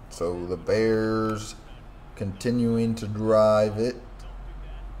 So the Bears continuing to drive it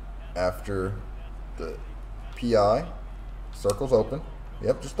after the PI. Circle's open.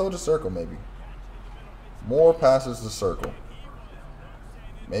 Yep, just throw it to circle maybe. More passes to circle.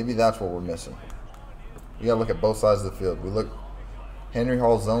 Maybe that's what we're missing. We got to look at both sides of the field. Henry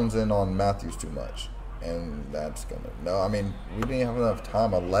Hall zones in on Matthews too much. And that's going to... No, I mean, we didn't have enough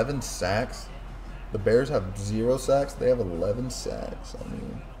time. 11 sacks. The Bears have 0 sacks. They have 11 sacks. I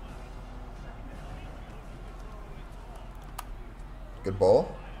mean... Good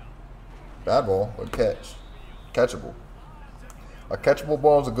ball. Bad ball, but catch. Catchable. A catchable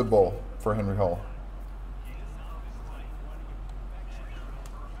ball is a good ball for Henry Hall.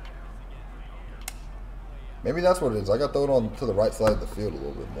 Maybe that's what it is. I got to throw it on to the right side of the field a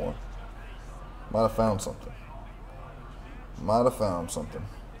little bit more. Might have found something.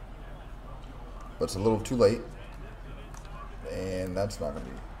 But it's a little too late. And that's not going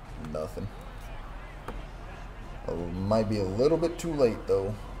to be nothing. It might be a little bit too late,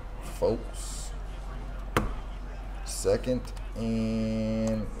 though, folks. 2nd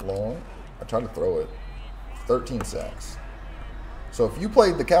and long. I tried to throw it. 13 sacks. So if you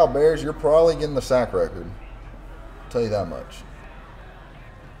played the Cal Bears, you're probably getting the sack record. I'll tell you that much.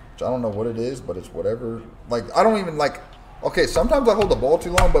 Which I don't know what it is, but it's whatever. Like, I don't even, like, okay, sometimes I hold the ball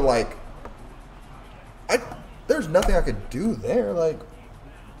too long, but, like, there's nothing I could do there. Like,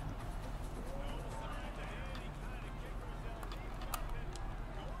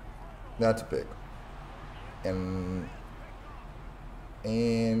 that's a pick. And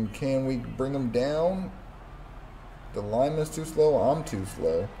can we bring them down? The lineman's too slow. I'm too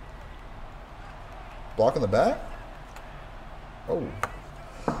slow. Block in the back? Oh.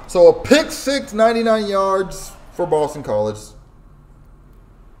 So a pick six, 99 yards for Boston College.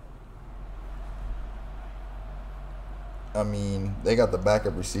 I mean, they got the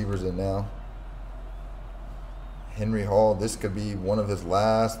backup receivers in now. Henry Hall, this could be one of his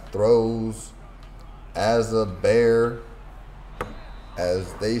last throws as a Bear.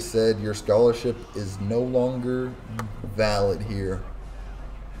 As they said, your scholarship is no longer valid here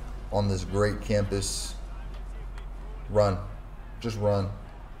on this great campus. Run. Just run.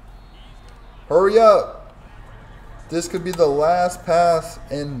 Hurry up. This could be the last pass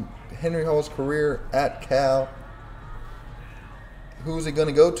in Henry Hall's career at Cal. Who's it going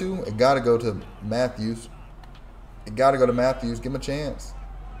to go to? It got to go to Matthews. It got to go to Matthews. Give him a chance.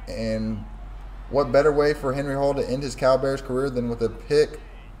 And what better way for Henry Hall to end his Cal Bears career than with a pick?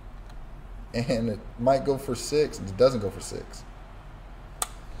 And it might go for 6. It doesn't go for 6.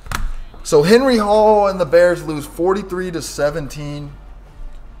 So Henry Hall and the Bears lose 43-17.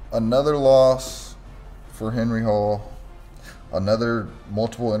 Another loss for Henry Hall. Another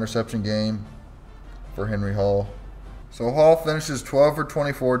multiple interception game for Henry Hall. So Hall finishes 12 for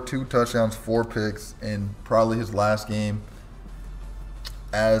 24, 2 touchdowns, 4 picks in probably his last game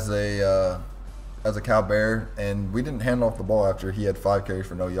as a Cal Bear. And we didn't hand off the ball after he had 5 carries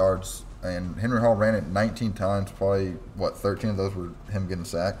for no yards. And Henry Hall ran it 19 times. Probably, 13 of those were him getting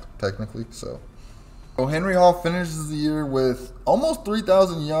sacked, technically. So Henry Hall finishes the year with almost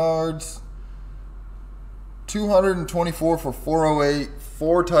 3,000 yards, 224 for 408,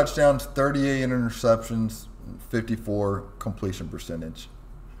 4 touchdowns, 38 interceptions, 54 completion percentage.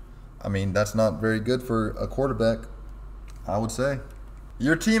 I mean, that's not very good for a quarterback, I would say.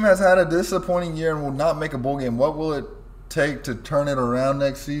 Your team has had a disappointing year and will not make a bowl game. What will it take to turn it around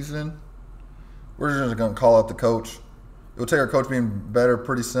next season? We're just going to call out the coach. It will take our coach being better,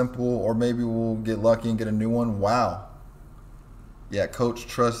 pretty simple, or maybe we'll get lucky and get a new one. Wow. Yeah, coach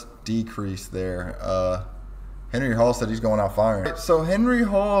trust decrease there. Henry Hall said he's going out firing. So Henry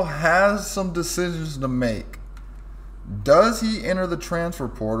Hall has some decisions to make. Does he enter the transfer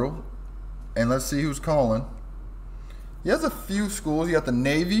portal? And let's see who's calling. He has a few schools. You got the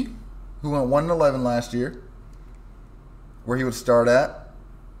Navy, who went 1-11 last year, where he would start at.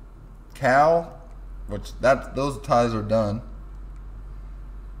 Cal, which those ties are done.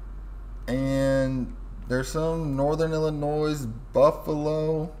 And there's some Northern Illinois,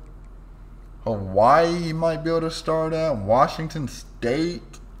 Buffalo, Hawaii he might be able to start at, Washington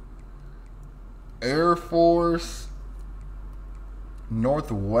State, Air Force,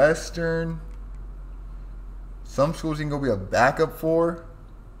 Northwestern. Some schools he can go be a backup for.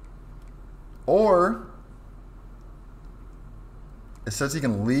 Or it says he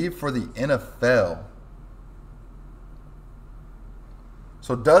can leave for the NFL.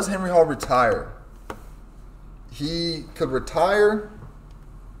 So does Henry Hall retire? He could retire,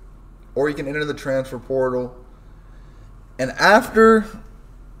 or he can enter the transfer portal. And after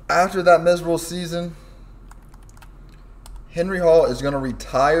that miserable season, Henry Hall is going to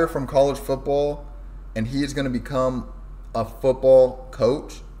retire from college football, and he is going to become a football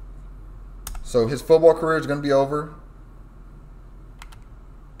coach. So his football career is going to be over,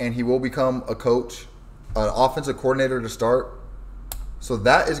 and he will become a coach, an offensive coordinator to start. So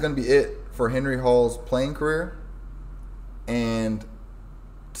that is going to be it for Henry Hall's playing career. And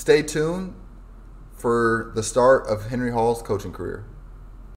stay tuned for the start of Henry Hall's coaching career.